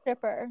like a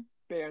stripper.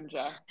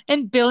 Banjo.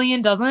 And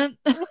Billion doesn't?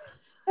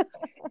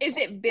 Is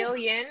it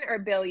billion or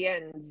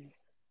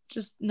billions?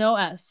 Just no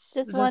S.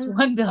 Just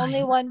one billion.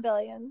 Only 1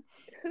 billion.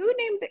 Who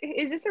named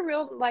is this a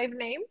real live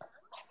name?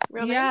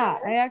 Name?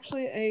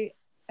 I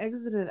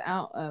exited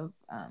out of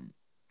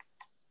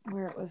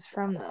where it was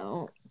from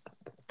though.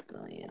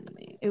 Billion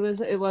name. It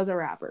was a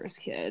rapper's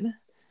kid.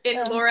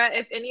 And Laura,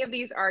 if any of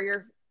these are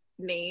your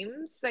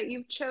names that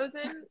you've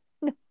chosen,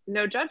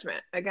 no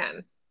judgment.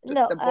 Again.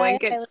 No, the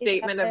blanket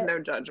statement of no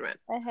judgment.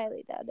 I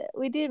highly doubt it.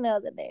 We do know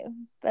the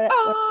name, but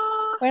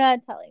we're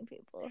not telling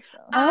people. So.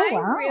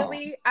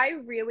 I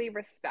really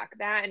respect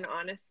that, and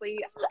honestly,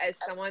 as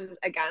someone,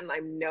 again,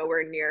 I'm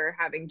nowhere near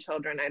having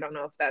children. I don't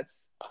know if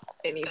that's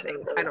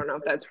anything. I don't know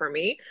if that's for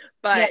me,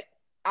 but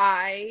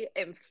I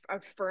am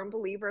a firm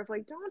believer of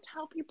like, don't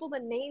tell people the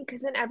name,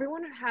 because then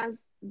everyone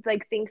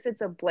thinks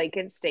it's a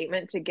blanket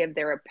statement to give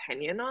their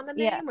opinion on the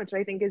name, which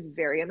I think is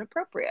very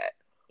inappropriate.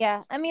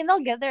 Yeah, I mean,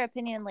 they'll give their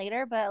opinion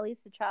later, but at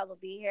least the child will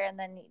be here, and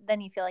then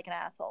you feel like an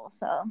asshole.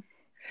 So,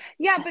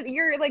 yeah, but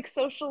your like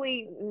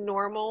socially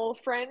normal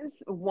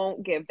friends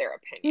won't give their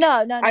opinion.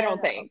 No, I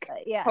don't think.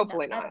 Yeah,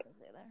 hopefully not.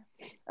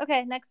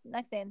 Okay, next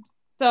name.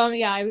 So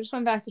I just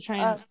went back to try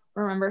and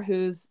remember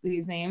who's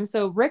these names.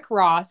 So Rick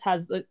Ross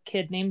has the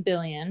kid named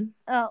Billion.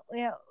 Oh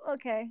yeah,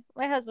 okay.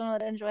 My husband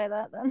would enjoy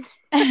that then.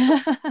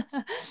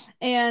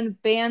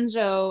 And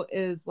Banjo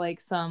is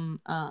like some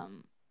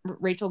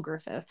Rachel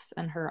Griffiths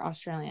and her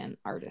Australian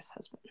artist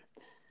husband.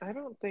 I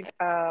don't think.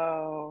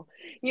 Oh,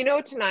 you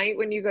know, tonight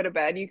when you go to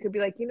bed, you could be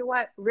like, you know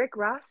what? Rick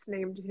Ross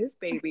named his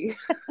baby.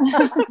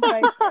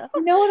 Right, so.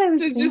 You know what I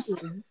was to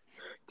thinking?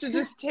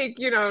 just take,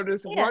 you know,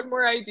 just one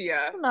more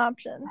idea. An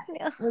option.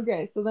 Yeah.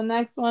 Okay, so the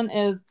next one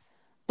is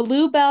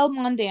Bluebell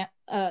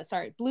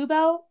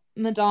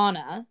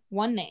Madonna,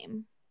 one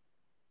name.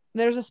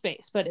 There's a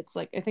space, but it's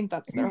like, I think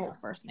that's their whole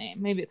first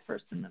name. Maybe it's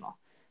first and middle.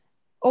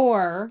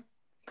 Or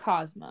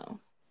Cosmo.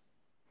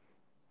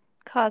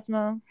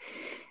 Cosmo.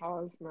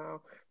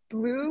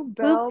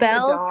 Bluebell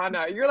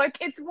Madonna. You're like,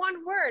 it's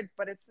one word,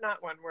 but it's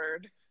not one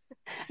word.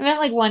 I meant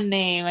like one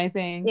name, I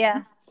think.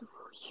 Yeah.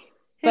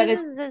 But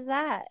Whose is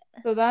that?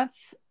 So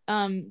that's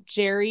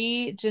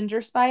Jerry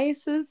Ginger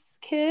Spice's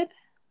kid.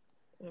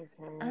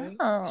 Okay.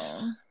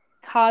 Oh.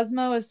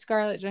 Cosmo is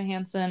Scarlett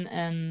Johansson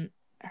and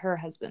her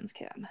husband's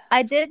kid.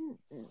 I did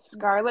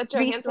Scarlett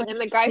Johansson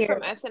and the guy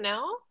from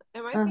SNL.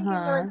 Am I thinking the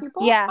right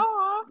people? Yeah.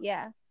 Aww.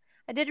 Yeah.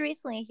 I did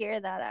recently hear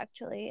that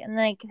actually, and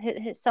like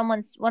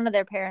one of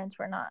their parents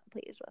were not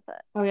pleased with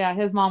it. Oh yeah,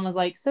 his mom was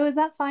like, "So is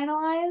that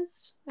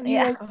finalized?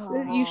 Yeah.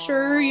 You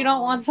sure you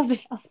don't want something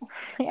else?"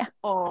 Yeah.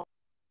 Oh.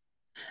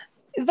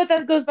 But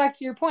that goes back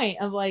to your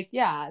point of like,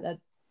 yeah, that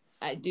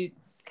I do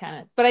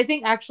kind of. But I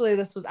think actually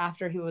this was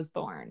after he was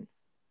born,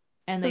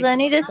 and so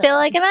then you just feel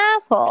like an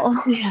asshole.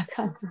 Yeah,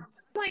 kind of.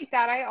 Like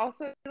that. I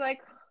also feel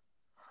like,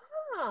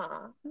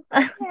 huh?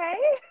 Okay.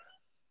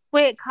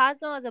 Wait,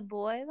 Cosmo is a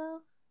boy though.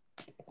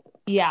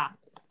 Yeah.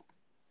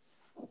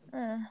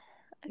 Okay.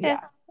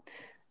 Yeah.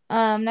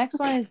 Next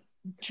one is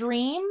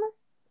Dream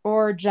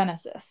or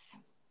Genesis.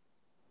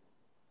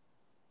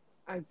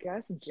 I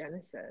guess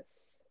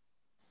Genesis.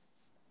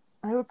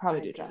 I would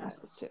probably do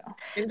Genesis too.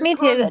 Me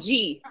too.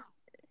 G.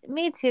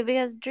 Me too,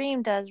 because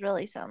Dream does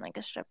really sound like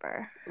a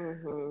stripper.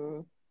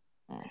 Mm-hmm.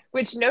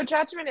 Which, no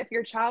judgment if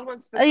your child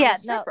wants to become a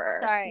stripper.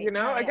 No, sorry. You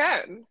know,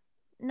 again.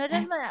 No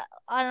judgment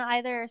on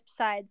either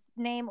side's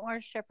name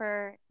or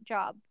stripper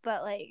job,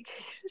 but like.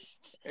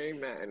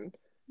 Amen.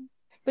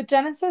 But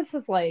Genesis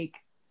is like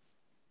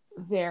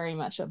very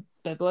much a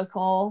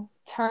biblical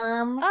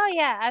term. Oh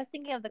yeah, I was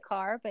thinking of the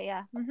car, but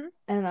yeah. Mm-hmm.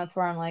 And that's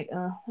where I'm like,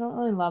 I don't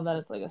really love that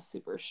it's like a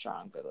super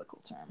strong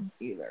biblical term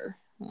either.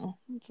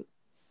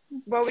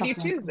 What would you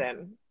choose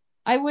then?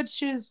 I would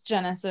choose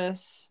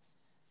Genesis.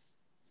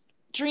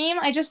 Dream,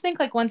 I just think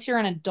like once you're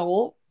an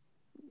adult,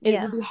 it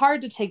would be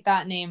hard to take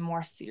that name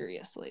more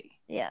seriously.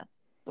 Yeah.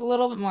 A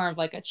little bit more of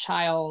like a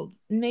child,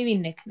 maybe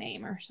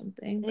nickname or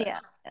something. But... Yeah.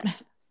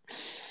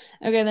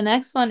 Okay, the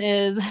next one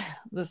is,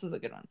 this is a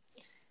good one.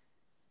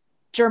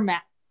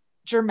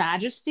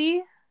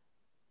 Majesty,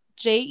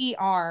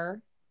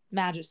 Jer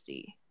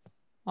Majesty,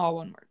 all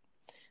one word,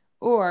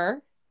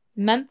 or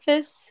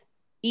Memphis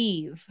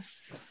Eve.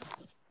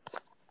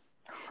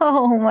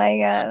 Oh my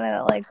god, I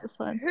don't like this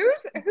one.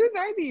 Whose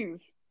are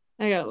these?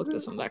 I gotta look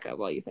this one back up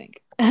while you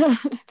think.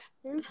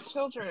 Whose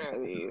children are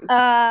these?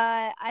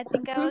 I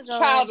think whose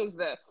child is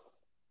this?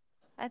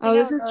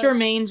 This is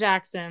Jermaine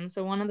Jackson,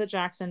 so one of the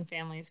Jackson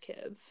family's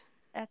kids.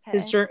 Okay.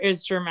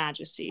 Is Jer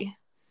Majesty.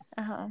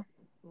 Uh-huh.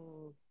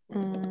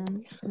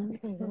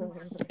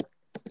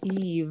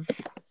 Eve.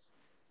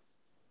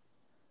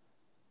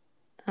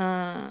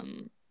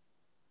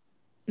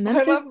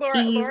 Memphis I love Laura.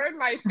 Eve. Laura and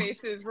my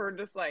faces were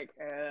just like,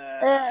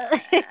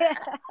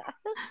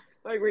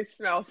 like we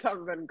smell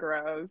something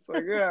gross.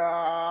 Like,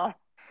 I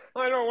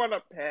don't want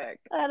to pick.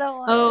 I don't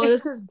want.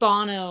 This is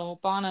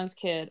Bono's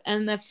kid,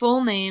 and the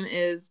full name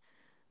is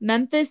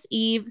Memphis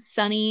Eve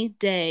Sunny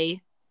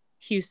Day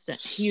Houston.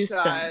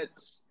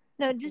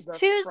 No, just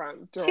choose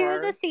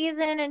a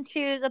season and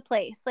choose a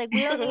place. Like,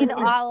 we don't need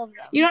all of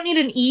them. You don't need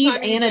an eve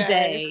sunny and a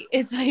day.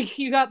 It's like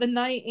you got the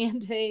night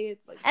and day.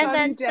 It's like and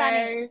then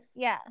sunny.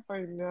 Yeah. I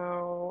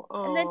know.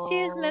 Aww. And then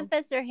choose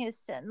Memphis or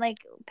Houston. Like,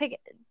 pick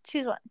it.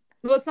 Choose one.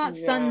 Well, it's not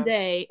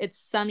Sunday. It's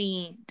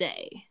sunny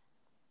day.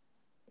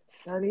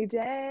 Sunny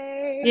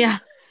day. Yeah.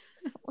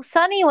 Well,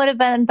 sunny would have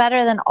been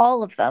better than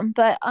all of them,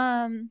 but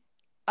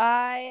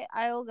I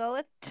will go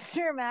with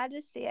Your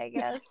Majesty, I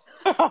guess.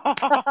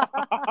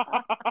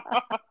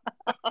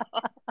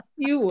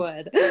 You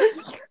would.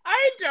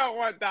 I don't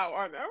want that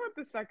one. I want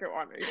the second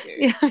one. I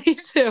think. Yeah, me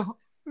too.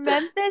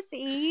 Memphis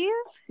Eve?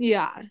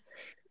 Yeah.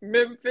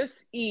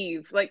 Memphis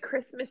Eve. Like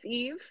Christmas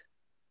Eve?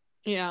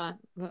 Yeah.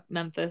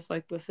 Memphis,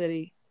 like the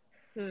city.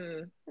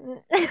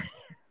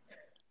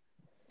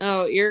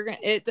 Oh,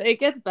 it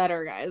gets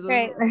better, guys.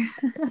 Right.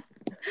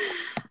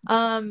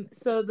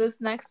 So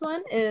this next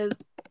one is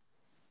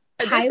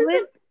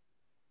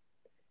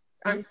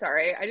I'm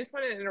sorry. I just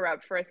want to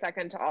interrupt for a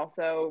second to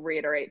also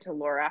reiterate to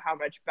Laura how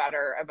much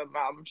better of a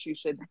mom she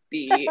should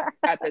be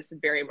at this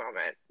very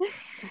moment.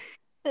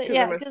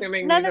 Yeah, I'm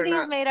assuming none of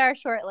these made our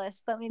short list.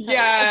 Let me tell you.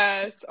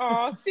 Yes.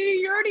 Oh, see,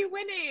 you're already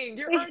winning.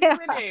 You're already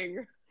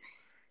winning.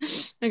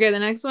 Okay, the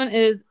next one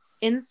is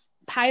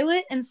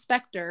Pilot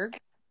Inspector,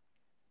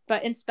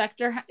 but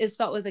Inspector is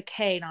spelled with a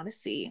K, not a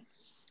C.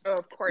 Oh,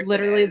 of course.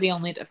 Literally the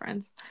only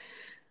difference.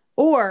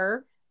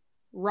 Or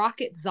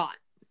Rocket Zot.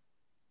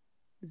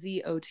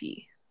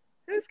 ZOT.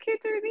 Whose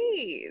kids are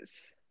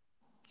these?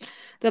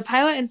 The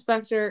pilot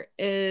inspector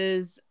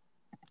is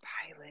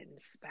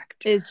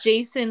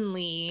Jason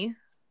Lee.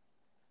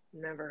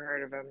 Never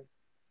heard of him.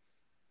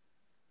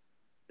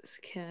 This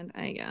kid,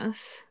 I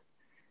guess.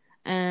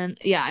 And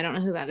yeah, I don't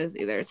know who that is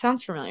either. It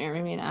sounds familiar.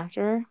 Maybe an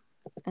actor.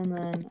 And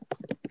then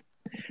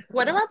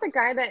what about the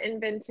guy that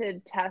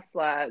invented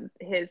Tesla,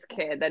 his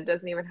kid that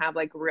doesn't even have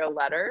like real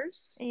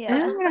letters? Yeah. I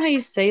don't know how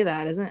you say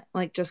that. Isn't it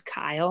like just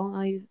Kyle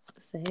how you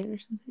say it or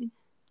something?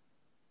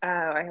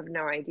 Oh, I have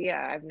no idea.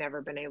 I've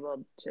never been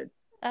able to.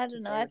 I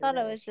don't know. I thought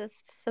it was just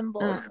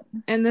symbols.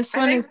 And this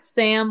one is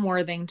Sam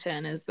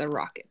Worthington is the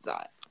Rocket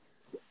Zot.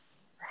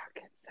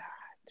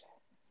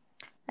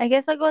 I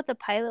guess I'll go with the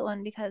pilot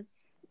one because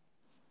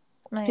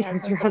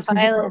your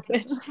husband's pilot.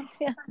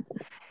 Yeah.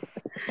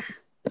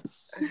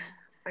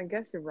 I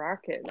guess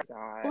Rocket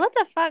Zot. What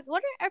the fuck?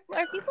 What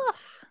are people?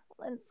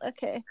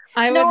 Okay.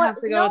 I would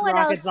have to go with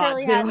Rocket Zot too. No one else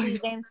really has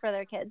these names for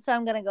their kids, so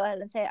I'm gonna go ahead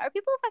and say, are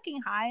people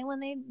fucking high when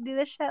they do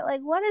this shit?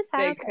 Like, what is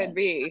happening?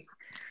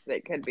 They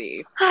could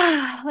be.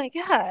 Oh my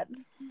god.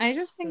 I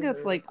just think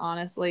it's like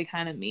honestly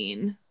kind of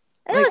mean.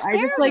 Mean.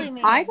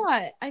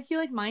 I feel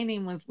like my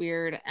name was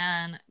weird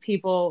and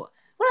people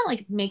wouldn't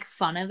like make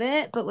fun of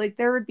it, but like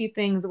there would be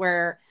things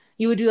where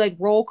you would do like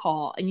roll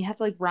call and you have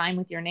to like rhyme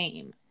with your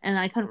name, and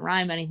I couldn't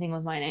rhyme anything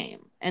with my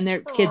name, and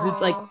their kids would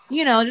like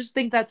just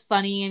think that's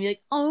funny and be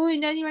like, oh,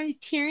 and then you rhyme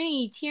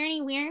Tierney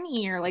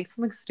Weirney or like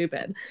something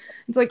stupid.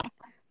 It's like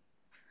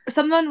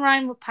someone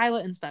rhyme with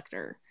pilot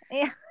inspector.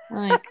 Yeah,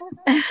 like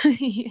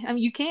I mean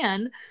you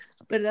can,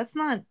 but that's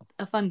not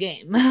a fun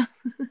game.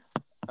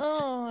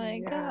 Oh my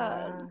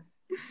god.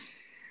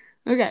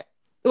 Okay.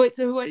 Wait,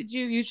 so what did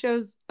you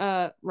chose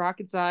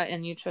Rocket Zot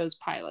and you chose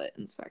Pilot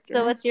Inspector.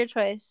 So what's your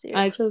choice?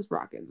 I chose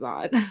Rocket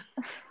Zot.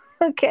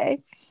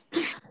 Okay.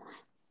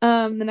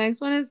 The next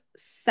one is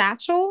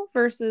Satchel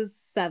versus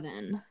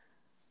Seven.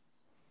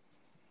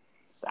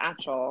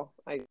 Satchel,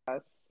 I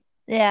guess.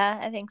 Yeah,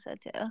 I think so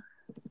too.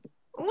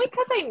 Only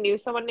because I knew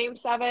someone named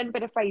Seven,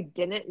 but if I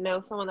didn't know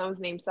someone that was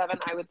named Seven,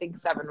 I would think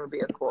Seven would be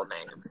a cool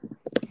name.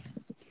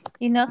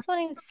 You know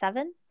someone named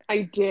Seven?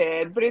 I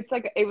did, but it's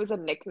like it was a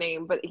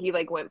nickname, but he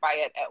like went by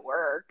it at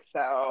work,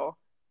 so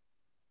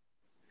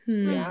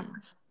yeah.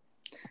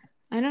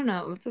 I don't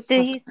know.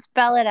 Did he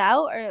spell it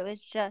out, or it was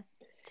just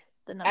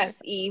the number?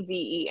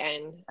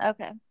 Seven.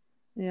 Okay.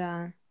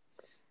 Yeah.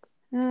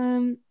 I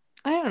don't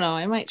know.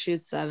 I might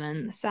choose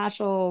Seven.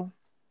 Satchel.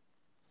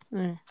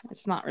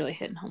 It's not really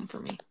hitting home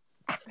for me.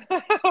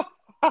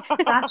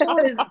 Satchel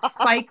is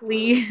Spike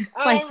Lee.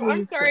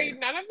 I'm sorry,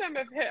 none of them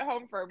have hit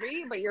home for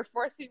me, but you're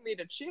forcing me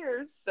to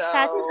choose. So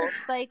Satchel is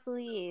Spike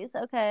Lee's,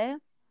 okay.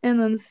 And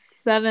then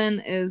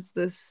Seven is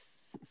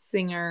this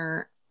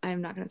singer.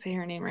 I'm not going to say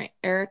her name right.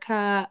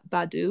 Erykah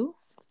Badu.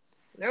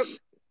 Nope.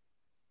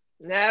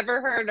 Never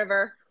heard of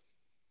her.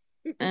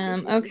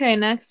 Okay,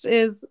 next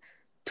is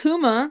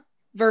Puma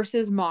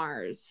versus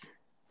Mars.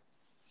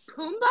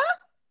 Pumbaa?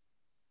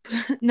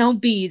 No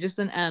B, just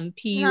an M.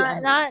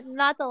 P-U-M.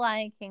 Not the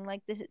Lion King,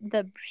 like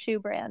the shoe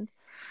brand.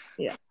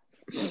 Yeah.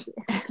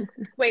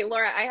 Wait,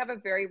 Laura, I have a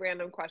very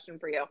random question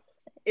for you.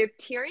 If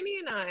Tierney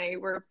and I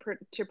were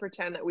to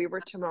pretend that we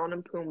were Timon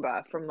and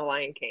Pumbaa from The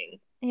Lion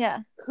King, yeah,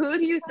 who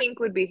do you think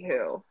would be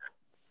who?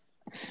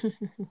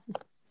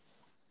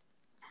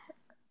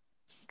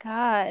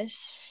 Gosh.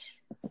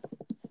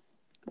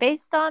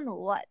 Based on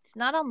what?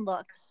 Not on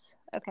looks.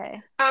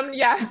 Okay.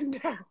 Yeah.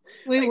 No.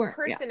 We were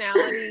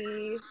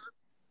personality. Yeah.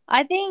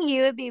 I think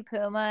you would be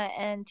Puma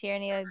and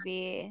Tierney would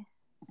be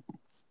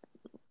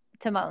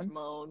Timon.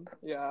 Timon,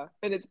 yeah.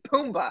 And it's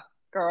Pumbaa,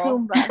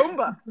 girl.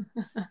 Pumbaa.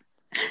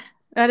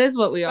 That is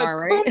what we are,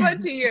 right?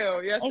 Pumbaa to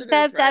you. Yes,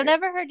 except it is, right? I've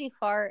never heard you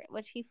fart,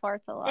 which he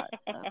farts a lot.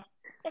 So.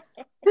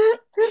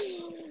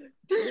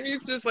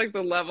 Tierney's just like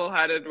the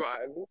level-headed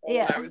one.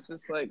 Yeah. And I was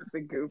just like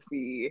the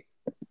goofy,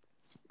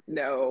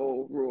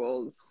 no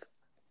rules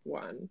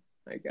one,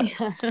 I guess.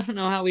 Yeah, I don't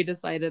know how we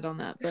decided on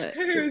that, but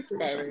it was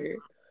funny.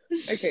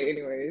 Okay,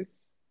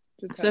 anyways.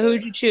 So who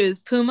would you choose,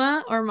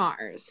 Puma or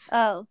Mars?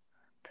 Oh,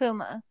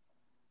 Puma.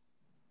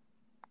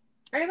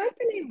 I like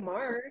the name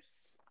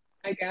Mars,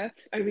 I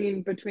guess. I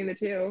mean, between the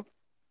two.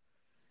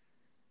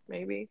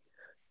 Maybe.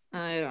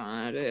 I don't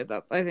know, dude.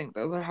 I think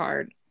those are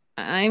hard.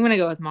 I'm going to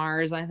go with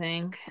Mars, I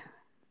think.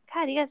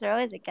 God, you guys are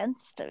always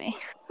against me.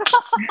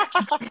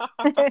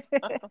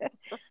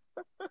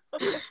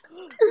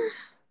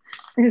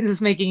 Is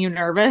this making you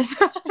nervous?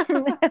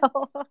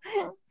 No.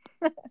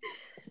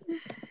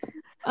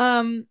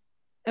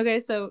 Okay,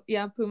 so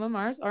yeah, Puma,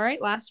 Mars. All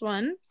right, last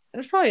one.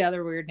 There's probably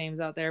other weird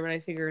names out there, but I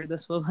figured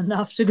this was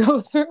enough to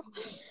go through.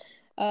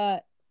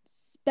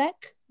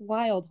 Speck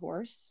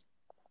Wildhorse.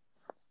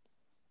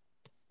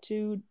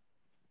 Two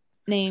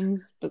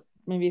names, but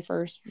maybe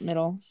first,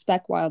 middle.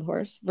 Speck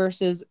Wildhorse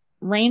versus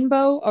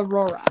Rainbow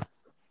Aurora.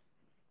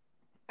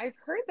 I've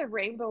heard the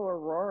Rainbow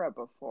Aurora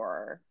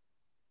before.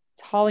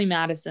 It's Holly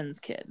Madison's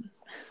kid.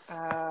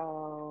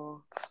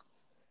 Oh.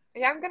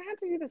 Yeah, I'm going to have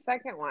to do the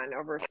second one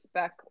over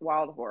Speck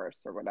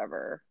Wildhorse or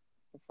whatever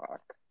the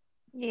fuck.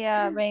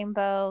 Yeah,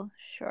 Rainbow.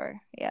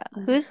 Sure. Yeah.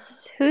 Who's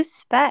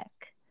Speck?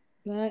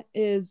 That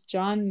is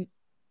John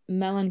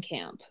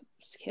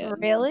Mellencamp's kid.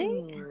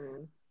 Really?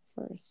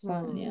 For his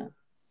son, yeah.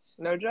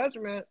 No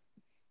judgment.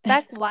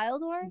 That's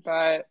Wild Orange?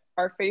 But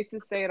our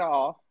faces say it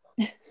all.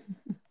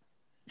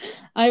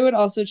 I would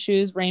also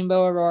choose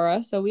Rainbow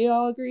Aurora, so we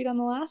all agreed on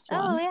the last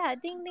one. Oh, yeah.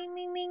 Ding, ding,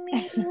 ding, ding,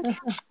 ding.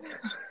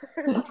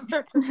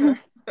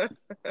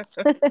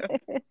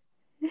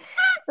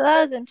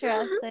 That was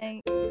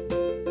interesting.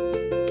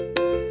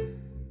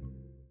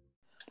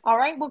 All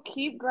right, we'll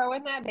keep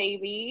growing that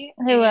baby.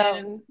 Who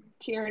and will?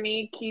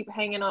 Tierney, keep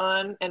hanging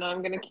on, and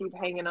I'm going to keep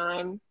hanging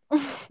on.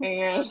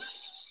 And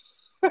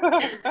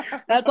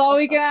that's all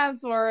we can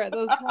ask for at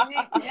this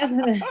point,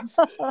 isn't it?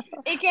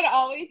 It could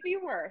always be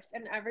worse,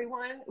 and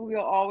everyone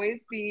will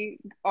always be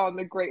on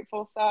the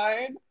grateful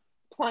side.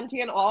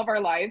 Plenty in all of our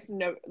lives,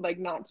 no, like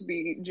not to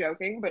be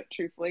joking, but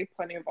truthfully,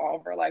 plenty of all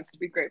of our lives to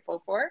be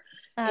grateful for.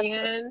 Absolutely.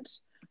 And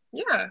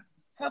yeah,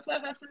 hopefully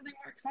I'll have something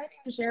more exciting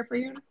to share for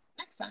you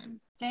next time.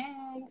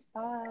 Thanks.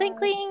 Bye. Clink,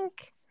 clink.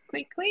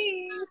 Clink,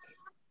 clink.